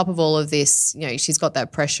that on top of all of this, she's got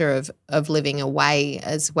that pressure of living away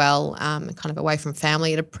as well, kind of away from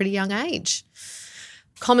family at a pretty young age.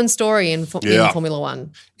 Common story in Formula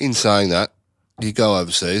One. In saying that, you go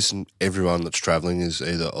overseas and everyone that's travelling is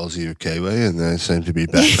either Aussie or Kiwi, and they seem to be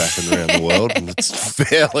backpacking around the world, and it's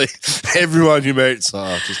fairly everyone you meet's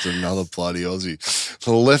just another bloody Aussie.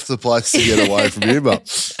 So I left the place to get away from you,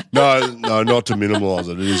 but no, not to minimise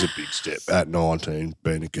it. It is a big step at 19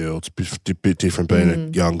 being a girl. It's a bit different being a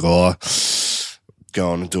young guy,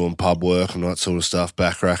 going and doing pub work and that sort of stuff,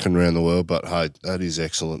 backracking around the world. But hey, that is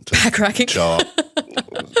excellent. Backracking. Show up.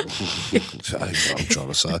 What I'm trying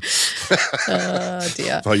to say. Oh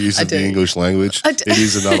dear. I use the English language. It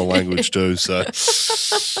is another language too. So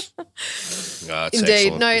indeed,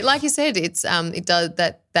 excellent. No, like you said, it's it does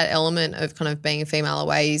that element of kind of being a female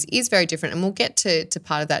away is very different, and we'll get to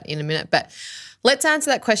part of that in a minute. But let's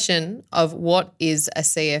answer that question of what is a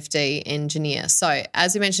CFD engineer. So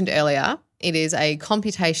as we mentioned earlier, it is a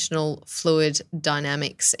computational fluid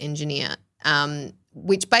dynamics engineer.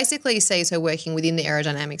 Which basically sees her working within the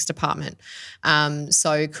aerodynamics department.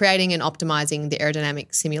 So creating and optimizing the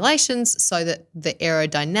aerodynamic simulations so that the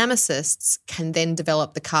aerodynamicists can then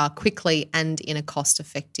develop the car quickly and in a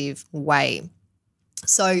cost-effective way.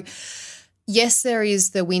 So yes, there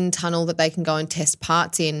is the wind tunnel that they can go and test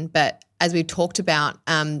parts in, but as we've talked about,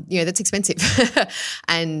 that's expensive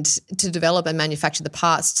and to develop and manufacture the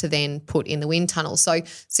parts to then put in the wind tunnel. So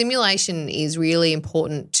simulation is really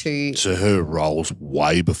important to... So her role's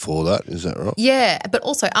way before that, is that right? Yeah, but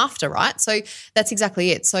also after, right? So that's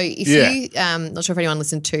exactly it. So if you, not sure if anyone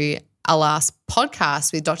listened to our last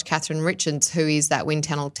podcast with Dr. Catherine Richards, who is that wind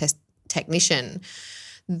tunnel test technician,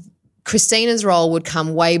 Christina's role would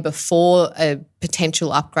come way before a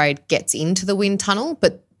potential upgrade gets into the wind tunnel,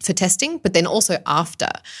 but for testing, but then also after.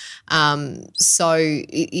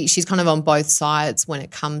 She's kind of on both sides when it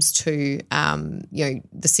comes to, the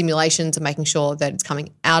simulations and making sure that it's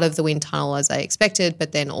coming out of the wind tunnel as they expected,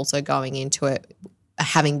 but then also going into it,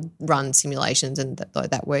 having run simulations and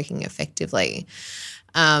that working effectively.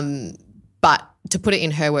 But to put it in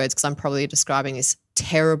her words, because I'm probably describing this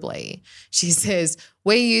terribly, she says,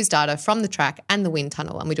 we use data from the track and the wind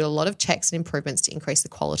tunnel, and we do a lot of checks and improvements to increase the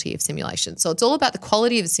quality of simulations. So it's all about the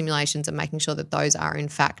quality of the simulations and making sure that those are in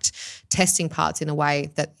fact testing parts in a way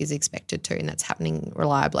that is expected to, and that's happening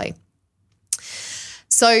reliably.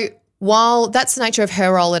 So while that's the nature of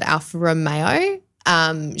her role at Alfa Romeo,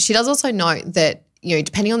 she does also note that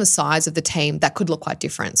depending on the size of the team, that could look quite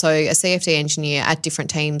different. So a CFD engineer at different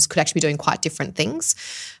teams could actually be doing quite different things.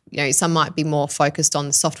 Some might be more focused on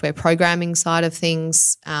the software programming side of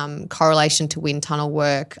things, correlation to wind tunnel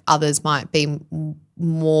work. Others might be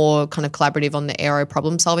more kind of collaborative on the aero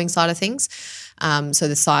problem solving side of things. So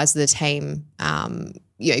the size of the team,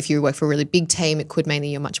 if you work for a really big team, it could mean that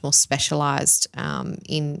you're much more specialised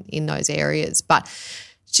in those areas. But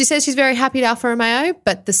she says she's very happy at Alfa Romeo,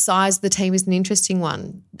 but the size of the team is an interesting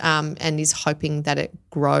one, and is hoping that it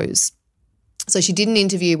grows. So she did an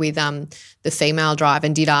interview with the female drive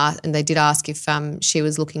and they did ask if she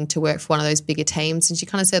was looking to work for one of those bigger teams, and she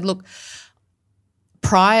kind of said, look,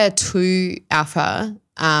 prior to Alfa,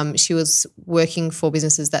 she was working for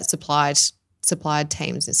businesses that supplied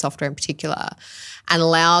teams in software in particular, and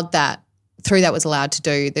was allowed to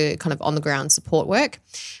do the kind of on-the-ground support work,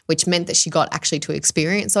 which meant that she got actually to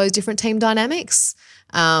experience those different team dynamics,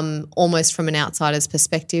 almost from an outsider's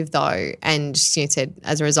perspective though. And she said,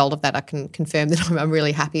 as a result of that, I can confirm that I'm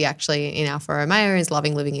really happy actually in Alfa Romeo, is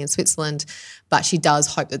loving living in Switzerland, but she does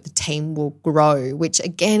hope that the team will grow, which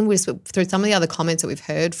again, through some of the other comments that we've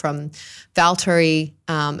heard from Valtteri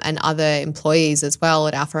and other employees as well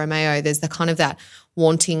at Alfa Romeo, there's the kind of that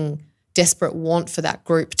desperate want for that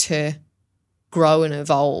group to grow and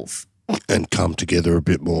evolve. And come together a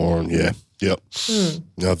bit more. And yep.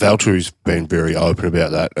 Valtteri's been very open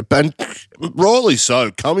about that. And rightly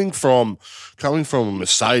so. Coming from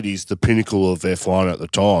Mercedes, the pinnacle of F1 at the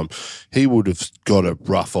time, he would have got a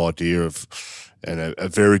rough idea of and a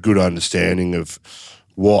very good understanding of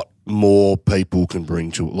what more people can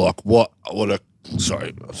bring to more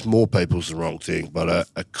people's the wrong thing, but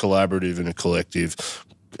a collaborative and a collective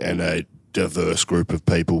and a diverse group of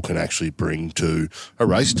people can actually bring to a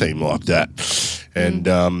race team like that.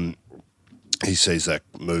 And he sees that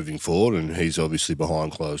moving forward, and he's obviously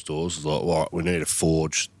behind closed doors. It's like, right, we need to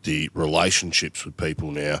forge the relationships with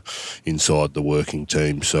people now inside the working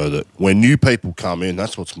team so that when new people come in,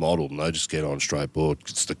 that's what's modelled, and they just get on straight board.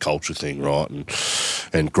 It's the culture thing, right?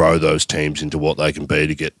 And grow those teams into what they can be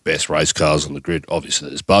to get best race cars on the grid. Obviously,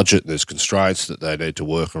 there's budget and there's constraints that they need to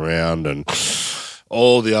work around and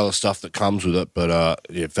all the other stuff that comes with it. But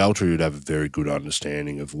Valtteri would have a very good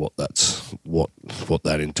understanding of what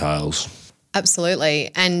that entails.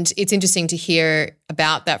 Absolutely. And it's interesting to hear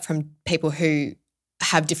about that from people who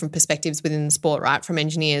have different perspectives within the sport, right? From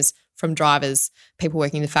engineers, from drivers, people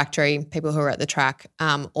working in the factory, people who are at the track,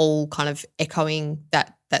 all kind of echoing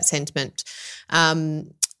that sentiment.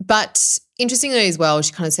 But interestingly as well,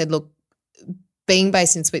 she kind of said, look, being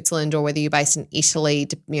based in Switzerland or whether you're based in Italy,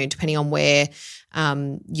 depending on where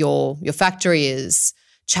your factory is,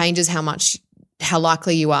 changes how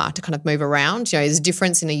likely you are to kind of move around. There's a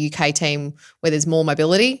difference in a UK team where there's more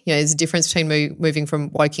mobility. There's a difference between moving from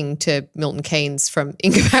Woking to Milton Keynes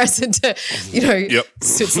in comparison to,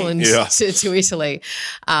 Switzerland to Italy.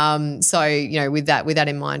 So, with that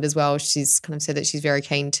in mind as well, she's kind of said that she's very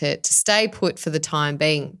keen to stay put for the time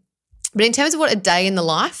being. But in terms of what a day in the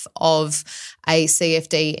life of a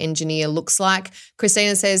CFD engineer looks like,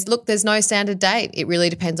 Christina says, look, there's no standard date. It really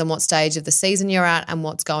depends on what stage of the season you're at and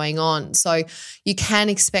what's going on. So you can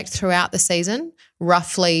expect throughout the season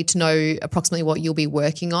roughly to know approximately what you'll be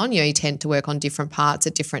working on. You tend to work on different parts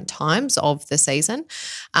at different times of the season.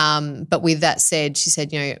 But with that said, she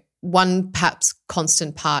said, one perhaps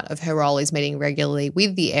constant part of her role is meeting regularly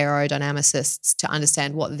with the aerodynamicists to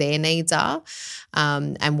understand what their needs are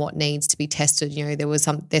and what needs to be tested. There's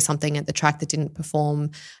something at the track that didn't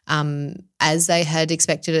perform as they had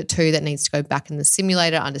expected it to, that needs to go back in the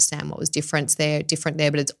simulator, understand what was different there,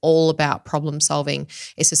 but it's all about problem solving.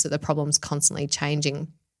 It's just that the problem's constantly changing.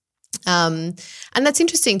 And that's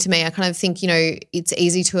interesting to me. I kind of think, it's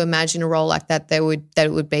easy to imagine a role like that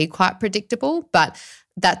it would be quite predictable, but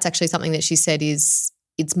that's actually something that she said it's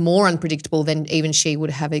more unpredictable than even she would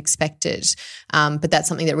have expected. But that's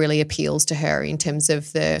something that really appeals to her in terms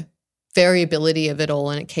of the variability of it all,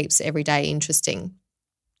 and it keeps every day interesting.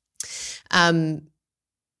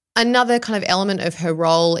 Another kind of element of her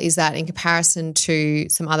role is that in comparison to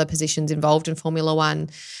some other positions involved in Formula One,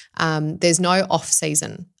 there's no off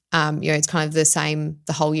season. It's kind of the same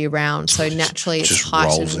the whole year round. So naturally it's just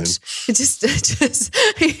heightened. Rolls It just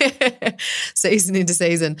season into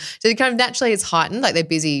season. So kind of naturally it's heightened. Like they're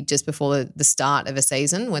busy just before the start of a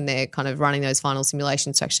season when they're kind of running those final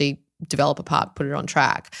simulations to actually develop a part, put it on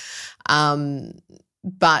track.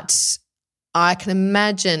 But I can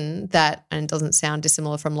imagine that, and it doesn't sound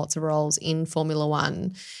dissimilar from lots of roles in Formula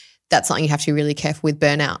One, that's something you have to be really careful with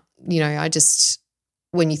burnout.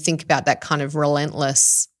 When you think about that kind of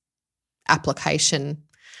relentless application,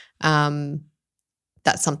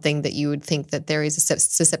 that's something that you would think that there is a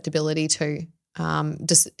susceptibility to.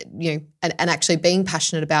 Just, you know, and actually being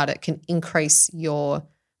passionate about it can increase your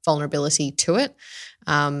vulnerability to it.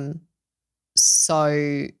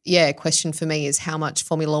 So, yeah, question for me is how much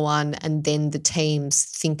Formula One and then the teams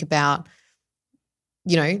think about,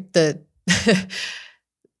 you know, the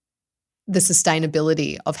the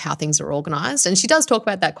sustainability of how things are organised. And she does talk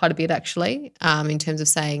about that quite a bit actually, in terms of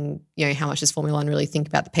saying, you know, how much does Formula One really think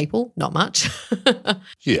about the people? Not much.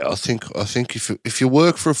 Yeah, I think if you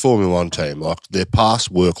work for a Formula One team, like they're past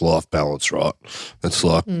work-life balance, right? It's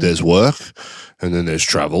like there's work and then there's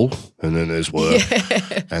travel and then there's work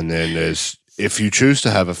and then there's, if you choose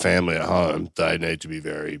to have a family at home, they need to be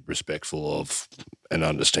very respectful of and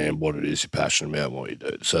understand what it is you're passionate about and what you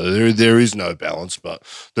do. So there is no balance, but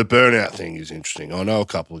the burnout thing is interesting. I know a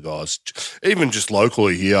couple of guys, even just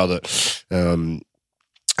locally here, that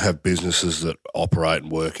have businesses that operate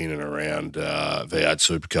and work in and around V8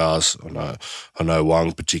 supercars. I know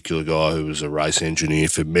one particular guy who was a race engineer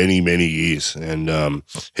for many, many years, and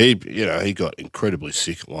he got incredibly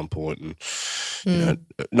sick at one point, and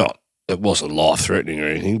you know, it wasn't life-threatening or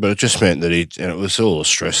anything, but it just meant that and it was all a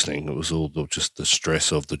stress thing. It was all just the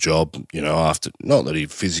stress of the job, you know, after, not that he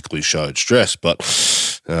physically showed stress, but,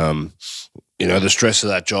 you know, the stress of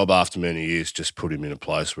that job after many years just put him in a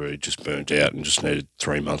place where he just burnt out and just needed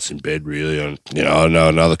 3 months in bed, really. And, you know, I know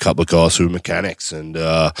another couple of guys who are mechanics and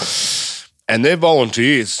they're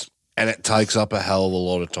volunteers, and it takes up a hell of a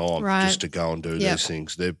lot of time just to go and do these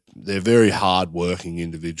things. They're very hard-working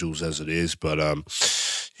individuals as it is, but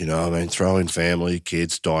you know, I mean, throw in family,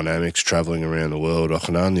 kids, dynamics, travelling around the world. I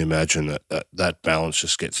can only imagine that balance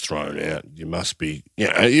just gets thrown out. You must be, you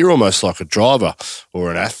know, you're almost like a driver or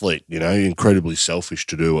an athlete. You know, you're incredibly selfish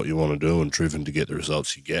to do what you want to do and driven to get the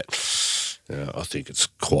results you get. I think it's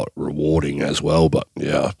quite rewarding as well, but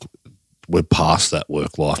yeah, we're past that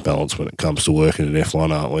work-life balance when it comes to working in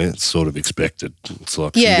F1, aren't we? It's sort of expected. It's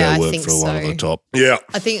like you go work for one of the top. Yeah,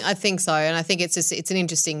 I think so, and I think it's an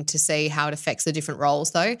interesting to see how it affects the different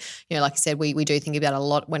roles, though. You know, like I said, we do think about it a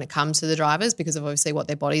lot when it comes to the drivers because of obviously what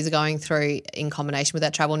their bodies are going through in combination with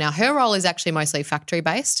that travel. Now, her role is actually mostly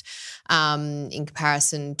factory-based, in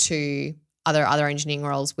comparison to other engineering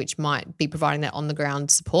roles which might be providing that on-the-ground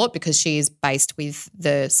support, because she is based with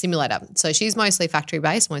the simulator. So she's mostly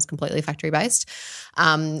factory-based, almost completely factory-based.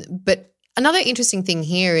 But another interesting thing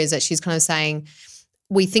here is that she's kind of saying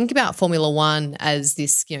we think about Formula One as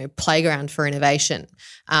this, you know, playground for innovation.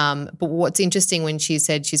 But what's interesting when she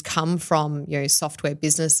said she's come from, you know, software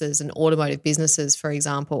businesses and automotive businesses, for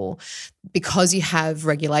example, because you have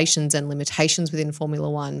regulations and limitations within Formula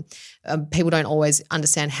One, people don't always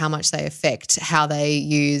understand how much they affect how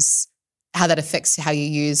that affects how you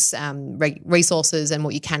use resources and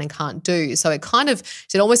what you can and can't do. So it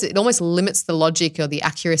almost limits the logic or the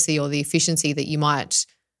accuracy or the efficiency that you might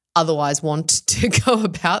otherwise want to go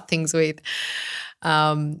about things with.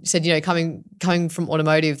 Said, you know, coming from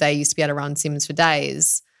automotive, they used to be able to run sims for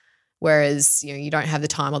days, whereas, you know, you don't have the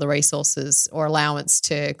time or the resources or allowance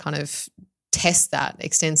to kind of test that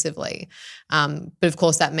extensively. But of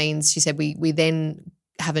course, that means, she said, we then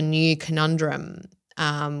have a new conundrum,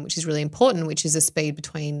 which is really important, which is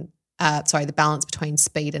the balance between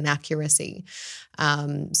speed and accuracy.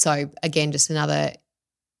 So again, just another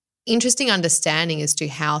interesting understanding as to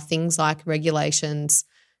how things like regulations,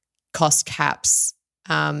 cost caps,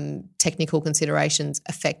 technical considerations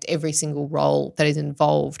affect every single role that is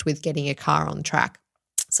involved with getting a car on track.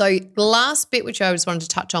 So the last bit which I just wanted to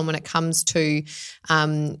touch on when it comes to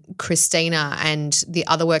Christina and the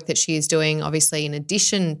other work that she is doing, obviously in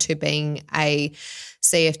addition to being a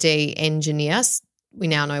CFD engineer, we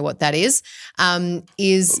now know what that is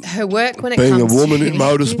her work when it comes to being a woman in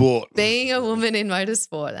motorsport. Being a woman in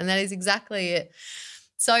motorsport, and that is exactly it.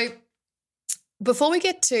 So before we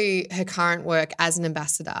get to her current work as an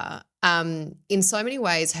ambassador, in so many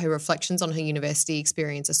ways her reflections on her university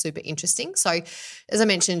experience are super interesting. So as I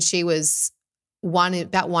mentioned, she was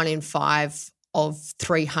about 1 in 5 of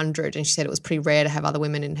 300, and she said it was pretty rare to have other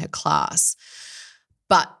women in her class.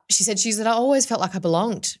 But she said I always felt like I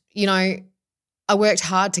belonged. You know, I worked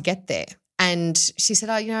hard to get there. And she said,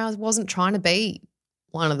 I wasn't trying to be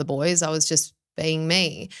one of the boys. I was just being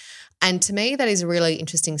me. And to me, that is a really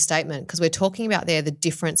interesting statement, because we're talking about there the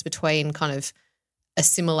difference between kind of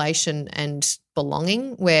assimilation and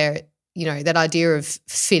belonging, where, you know, that idea of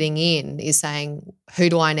fitting in is saying, who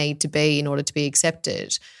do I need to be in order to be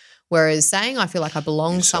accepted? Whereas saying I feel like I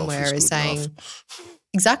belong somewhere is saying,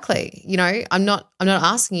 Exactly. You know, I'm not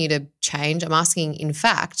asking you to change. I'm asking, in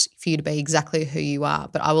fact, for you to be exactly who you are.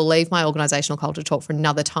 But I will leave my organisational culture talk for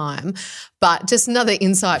another time. But just another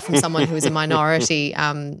insight from someone who is a minority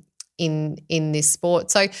in this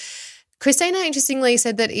sport. So Christina interestingly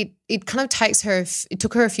said that it kind of it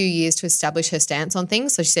took her a few years to establish her stance on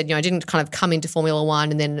things. So she said, you know, I didn't kind of come into Formula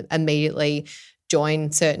One and then immediately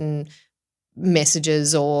join certain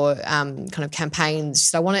messages or kind of campaigns.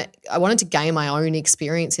 Just I wanted to gain my own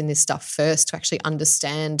experience in this stuff first to actually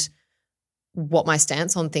understand what my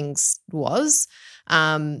stance on things was,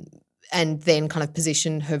 and then kind of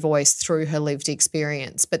position her voice through her lived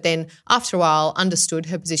experience. But then after a while, understood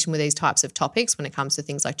her position with these types of topics when it comes to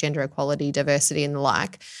things like gender equality, diversity and the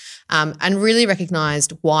like, and really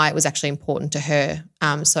recognised why it was actually important to her.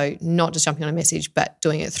 So not just jumping on a message, but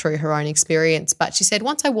doing it through her own experience. But she said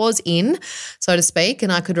once I was in, so to speak,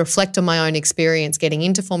 and I could reflect on my own experience getting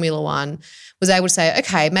into Formula One, was able to say,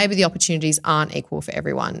 okay, maybe the opportunities aren't equal for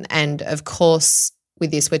everyone. And of course, with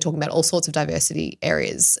this, we're talking about all sorts of diversity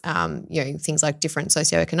areas, you know, things like different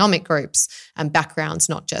socioeconomic groups and backgrounds,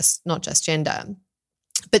 not just gender.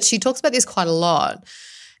 But she talks about this quite a lot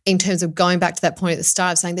in terms of going back to that point at the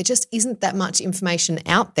start of saying there just isn't that much information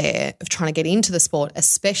out there of trying to get into the sport,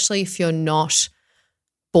 especially if you're not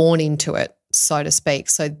born into it, so to speak.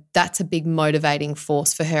 So that's a big motivating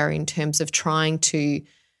force for her in terms of trying to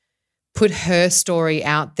put her story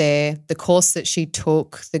out there, the course that she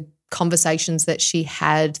took, the conversations that she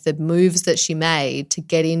had, the moves that she made to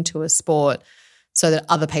get into a sport so that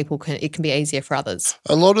other people it can be easier for others.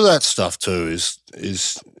 A lot of that stuff too is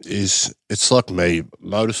it's like me,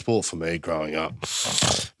 motorsport for me growing up.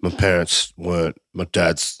 My parents weren't, my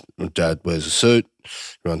dad wears a suit,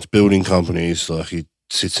 runs building companies, like he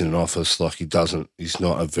sits in an office, like he's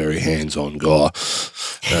not a very hands-on guy.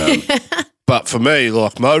 But for me,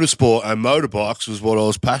 like motorsport and motorbikes was what I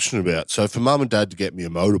was passionate about. So for mum and dad to get me a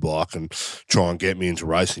motorbike and try and get me into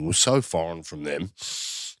racing was so foreign from them.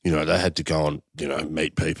 You know, they had to go and, you know,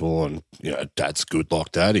 meet people and, you know, dad's good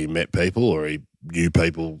like that. He met people or he knew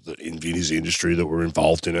people in his industry that were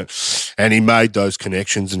involved in it. And he made those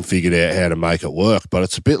connections and figured out how to make it work. But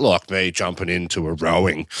it's a bit like me jumping into a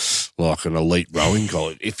rowing, like an elite rowing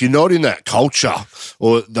college. If you're not in that culture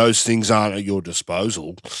or those things aren't at your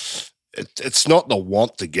disposal, it's not the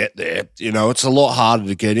want to get there. You know, it's a lot harder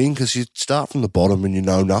to get in because you start from the bottom and you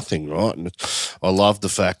know nothing, right? And I love the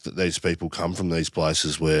fact that these people come from these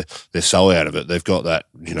places where they're so out of it. They've got that,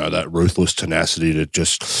 you know, that ruthless tenacity to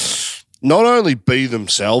just not only be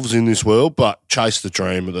themselves in this world, but chase the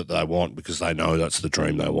dream that they want because they know that's the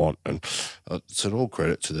dream they want. And it's an all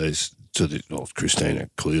credit to Christina,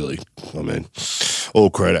 clearly. I mean, all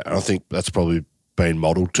credit. And I think that's probably been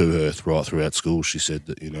modelled to her right throughout school. She said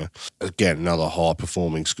that, you know, again, another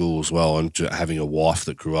high-performing school as well, and having a wife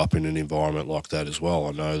that grew up in an environment like that as well.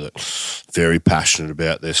 I know that very passionate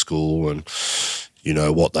about their school and, you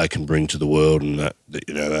know, what they can bring to the world and that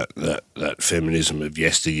you know, that feminism of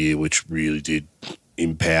yesteryear, which really did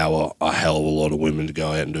empower a hell of a lot of women to go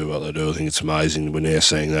out and do what they do. I think it's amazing we're now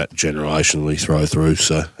seeing that generationally through.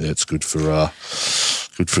 So, yeah, it's good for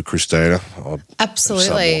Christina.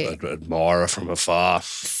 Absolutely. I admire her from afar.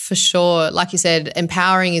 For sure. Like you said,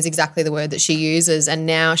 empowering is exactly the word that she uses, and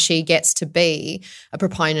now she gets to be a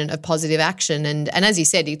proponent of positive action. And as you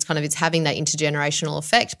said, it's having that intergenerational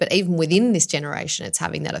effect, but even within this generation, it's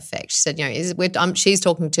having that effect. She said, you know, she's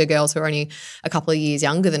talking to girls who are only a couple of years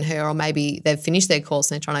younger than her, or maybe they've finished their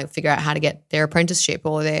course and they're trying to figure out how to get their apprenticeship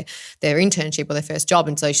or their internship or their first job.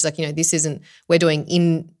 And so she's like, you know, we're doing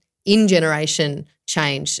in generation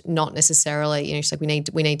change, not necessarily, you know, she's like,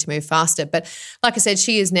 we need to move faster. But like I said,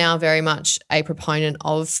 she is now very much a proponent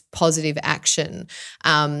of positive action.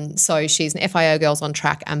 So she's an FIO Girls on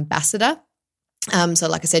Track ambassador. So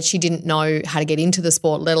like I said, she didn't know how to get into the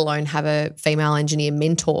sport, let alone have a female engineer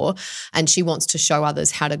mentor, and she wants to show others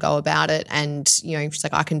how to go about it. And, you know, she's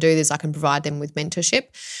like, I can do this, I can provide them with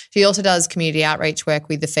mentorship. She also does community outreach work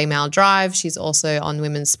with the Female Drive. She's also on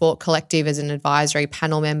Women's Sport Collective as an advisory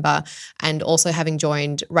panel member, and also having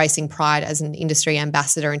joined Racing Pride as an industry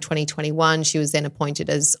ambassador in 2021. She was then appointed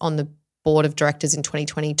as on the board of directors in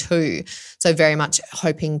 2022. So very much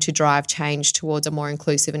hoping to drive change towards a more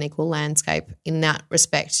inclusive and equal landscape in that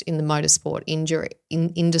respect in the motorsport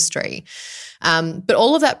industry. But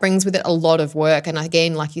all of that brings with it a lot of work. And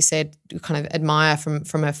again, like you said, you kind of admire from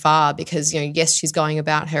afar because, you know, yes, she's going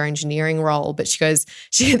about her engineering role, but there's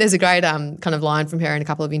a great kind of line from her in a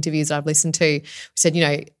couple of interviews that I've listened to. She said, you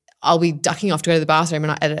know, I'll be ducking off to go to the bathroom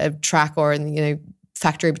and at a track or in, you know,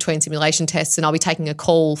 factory between simulation tests, and I'll be taking a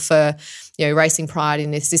call for, Racing Pride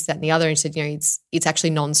and this, that, and the other. And she said, it's actually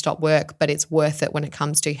nonstop work, but it's worth it when it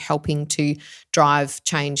comes to helping to drive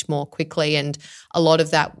change more quickly. And a lot of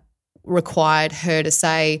that required her to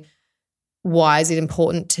say, why is it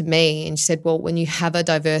important to me? And she said, well, when you have a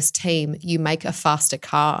diverse team, you make a faster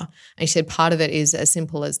car. And she said part of it is as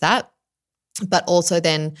simple as that, but also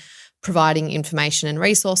then providing information and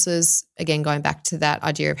resources, again, going back to that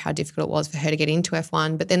idea of how difficult it was for her to get into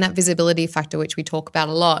F1, but then that visibility factor, which we talk about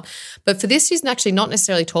a lot. But for this, she's actually not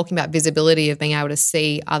necessarily talking about visibility of being able to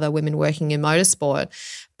see other women working in motorsport,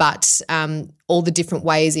 but all the different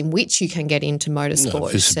ways in which you can get into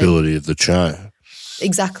motorsport. Visibility of the change.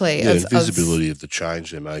 Exactly. Yeah, visibility of the change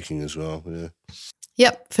they're making as well, yeah.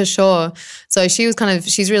 Yep, for sure. So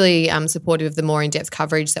she's really supportive of the more in-depth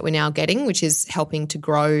coverage that we're now getting, which is helping to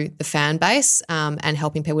grow the fan base and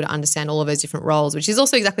helping people to understand all of those different roles, which is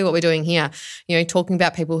also exactly what we're doing here, talking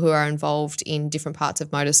about people who are involved in different parts of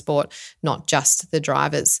motorsport, not just the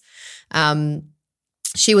drivers.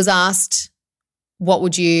 She was asked,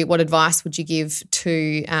 what advice would you give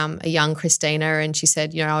to a young Christina? And she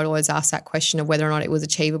said, I would always ask that question of whether or not it was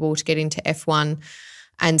achievable to get into F1.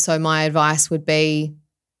 And so my advice would be,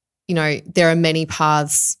 there are many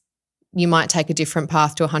paths. You might take a different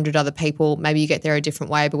path to 100 other people. Maybe you get there a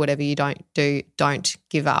different way, but whatever you don't do, don't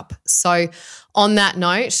give up. So on that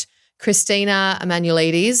note, Christina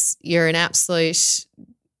Emanuelides, you're an absolute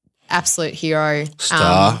hero.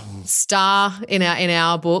 Star in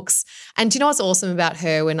our books. And do you know what's awesome about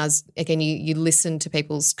her? When you listen to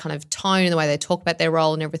people's kind of tone and the way they talk about their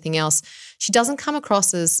role and everything else, she doesn't come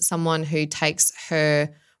across as someone who takes her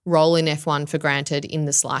role in F1 for granted in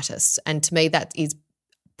the slightest. And to me, that is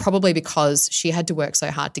probably because she had to work so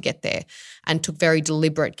hard to get there and took very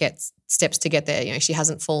deliberate steps to get there. She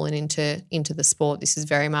hasn't fallen into the sport. This is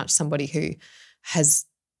very much somebody who has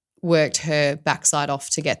worked her backside off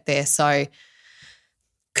to get there. So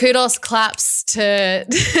kudos, claps to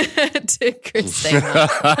Christina.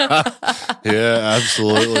 Yeah,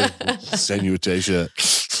 absolutely. Send you a T-shirt.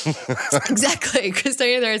 Exactly.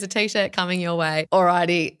 Christina, there is a T-shirt coming your way.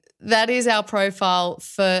 Alrighty. That is our profile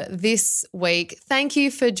for this week. Thank you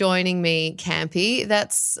for joining me, Campy.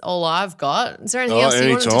 That's all I've got. Is there anything else you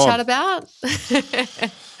wanted to chat about? I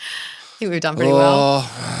think we've done pretty well.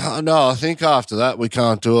 No, I think after that we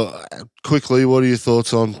can't do it. Quickly, what are your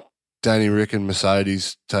thoughts on Danny Rick and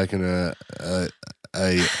Mercedes taking a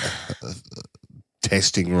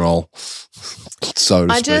testing role, so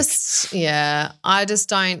to speak? I just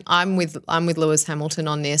don't. I'm with Lewis Hamilton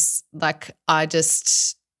on this. Like, I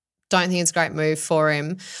just don't think it's a great move for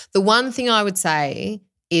him. The one thing I would say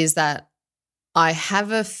is that I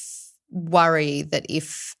have a worry that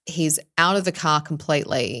if he's out of the car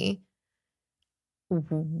completely,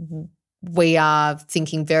 we are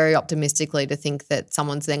thinking very optimistically to think that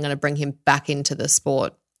someone's then going to bring him back into the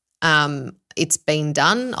sport. It's been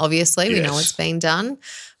done, obviously. Yes. We know it's been done.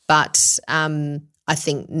 But I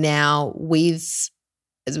think now with,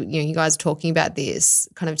 you guys are talking about this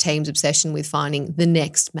kind of team's obsession with finding the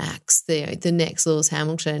next Max, the next Lewis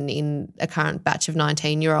Hamilton in a current batch of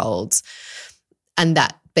 19-year-olds, and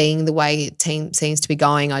that being the way it seems to be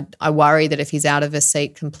going, I worry that if he's out of a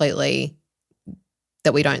seat completely,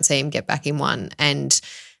 that we don't see him get back in one. And,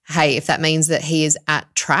 hey, if that means that he is at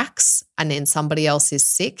tracks and then somebody else is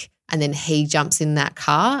sick and then he jumps in that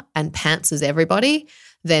car and pantsers everybody,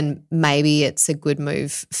 then maybe it's a good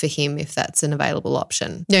move for him if that's an available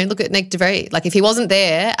option. Look at Nick DeVries. Like, if he wasn't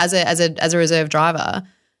there as a reserve driver,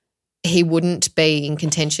 he wouldn't be in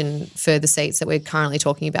contention for the seats that we're currently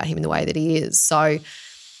talking about him in the way that he is. So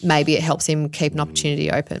maybe it helps him keep an opportunity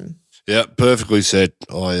open. Yeah, perfectly said.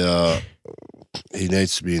 He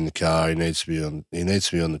needs to be in the car. He needs to be on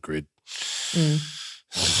the grid.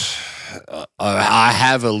 I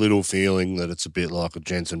have a little feeling that it's a bit like a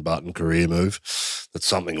Jenson Button career move, that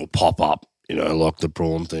something will pop up, like the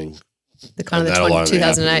Brawn thing. The kind of the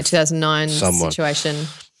 2008, 2009 situation.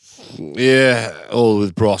 Yeah, or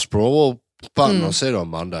with Ross Brawn. Well, Button, I said on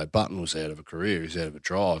Monday, Button was out of a career. He's out of a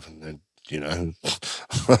drive. And then,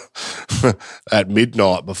 at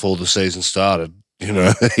midnight before the season started,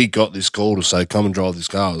 he got this call to say, come and drive this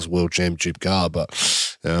car. It was a world championship car. But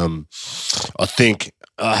I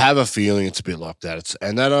have a feeling it's a bit like that.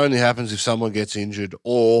 And that only happens if someone gets injured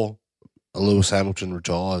or a Lewis Hamilton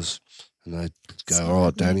retires and they go, all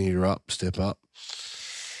right, Danny, you're up, step up.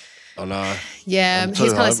 I know. Yeah,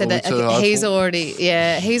 he's kind of said that he's already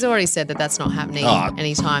said that that's not happening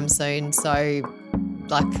anytime soon. So,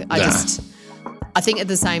 I think at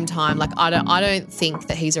the same time, I don't think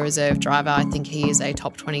that he's a reserve driver. I think he is a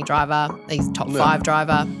top 20 driver. He's a top 5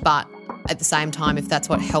 driver. But at the same time, if that's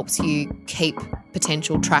what helps you keep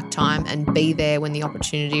potential track time and be there when the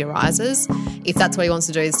opportunity arises, if that's what he wants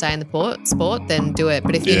to do is stay in the sport, then do it.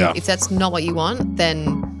 But if that's not what you want,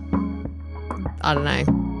 then I don't know,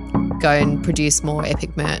 go and produce more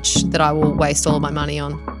epic merch that I will waste all my money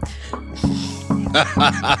on.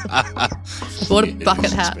 I bought a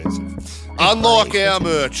bucket hat. Unlike our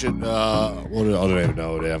merch at, I don't even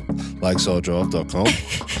know what our lakesidedrive.com.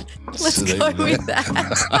 Let's go with that.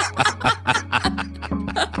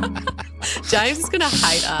 James is going to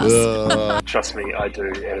hate us. Trust me, I do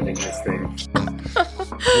editing this thing.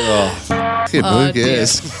 Who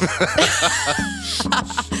cares?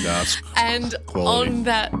 And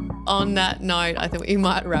quality. on that note, I think we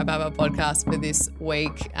might wrap up our podcast for this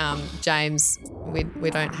week. James, we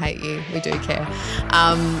don't hate you. We do care.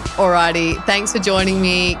 Alrighty. Thanks for joining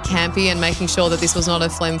me, Campy, and making sure that this was not a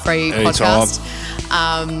phlegm-free podcast.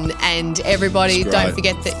 And everybody, don't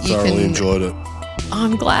forget that you Thoroughly enjoyed it.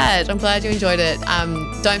 I'm glad you enjoyed it.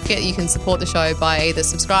 Don't forget you can support the show by either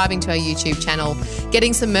subscribing to our YouTube channel,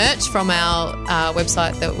 getting some merch from our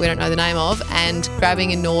website that we don't know the name of, and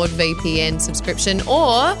grabbing a NordVPN subscription,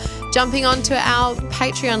 or jumping onto our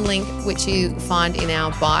Patreon link, which you find in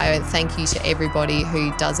our bio. Thank you to everybody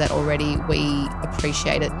who does that already. We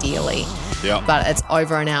appreciate it dearly. Yeah. But it's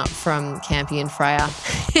over and out from Campy and Freya.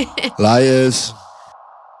 Layers.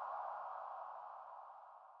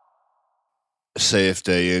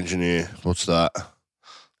 CFD engineer. What's that?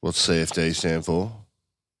 What's CFD stand for?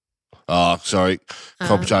 Oh, sorry.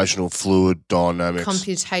 Computational Fluid Dynamics.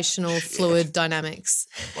 Computational Fluid Dynamics.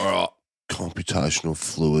 All right. Computational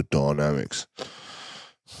Fluid Dynamics.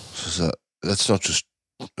 It's not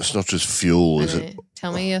just fuel, is it?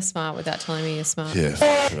 Tell me you're smart without telling me you're smart.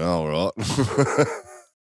 Yeah. All right.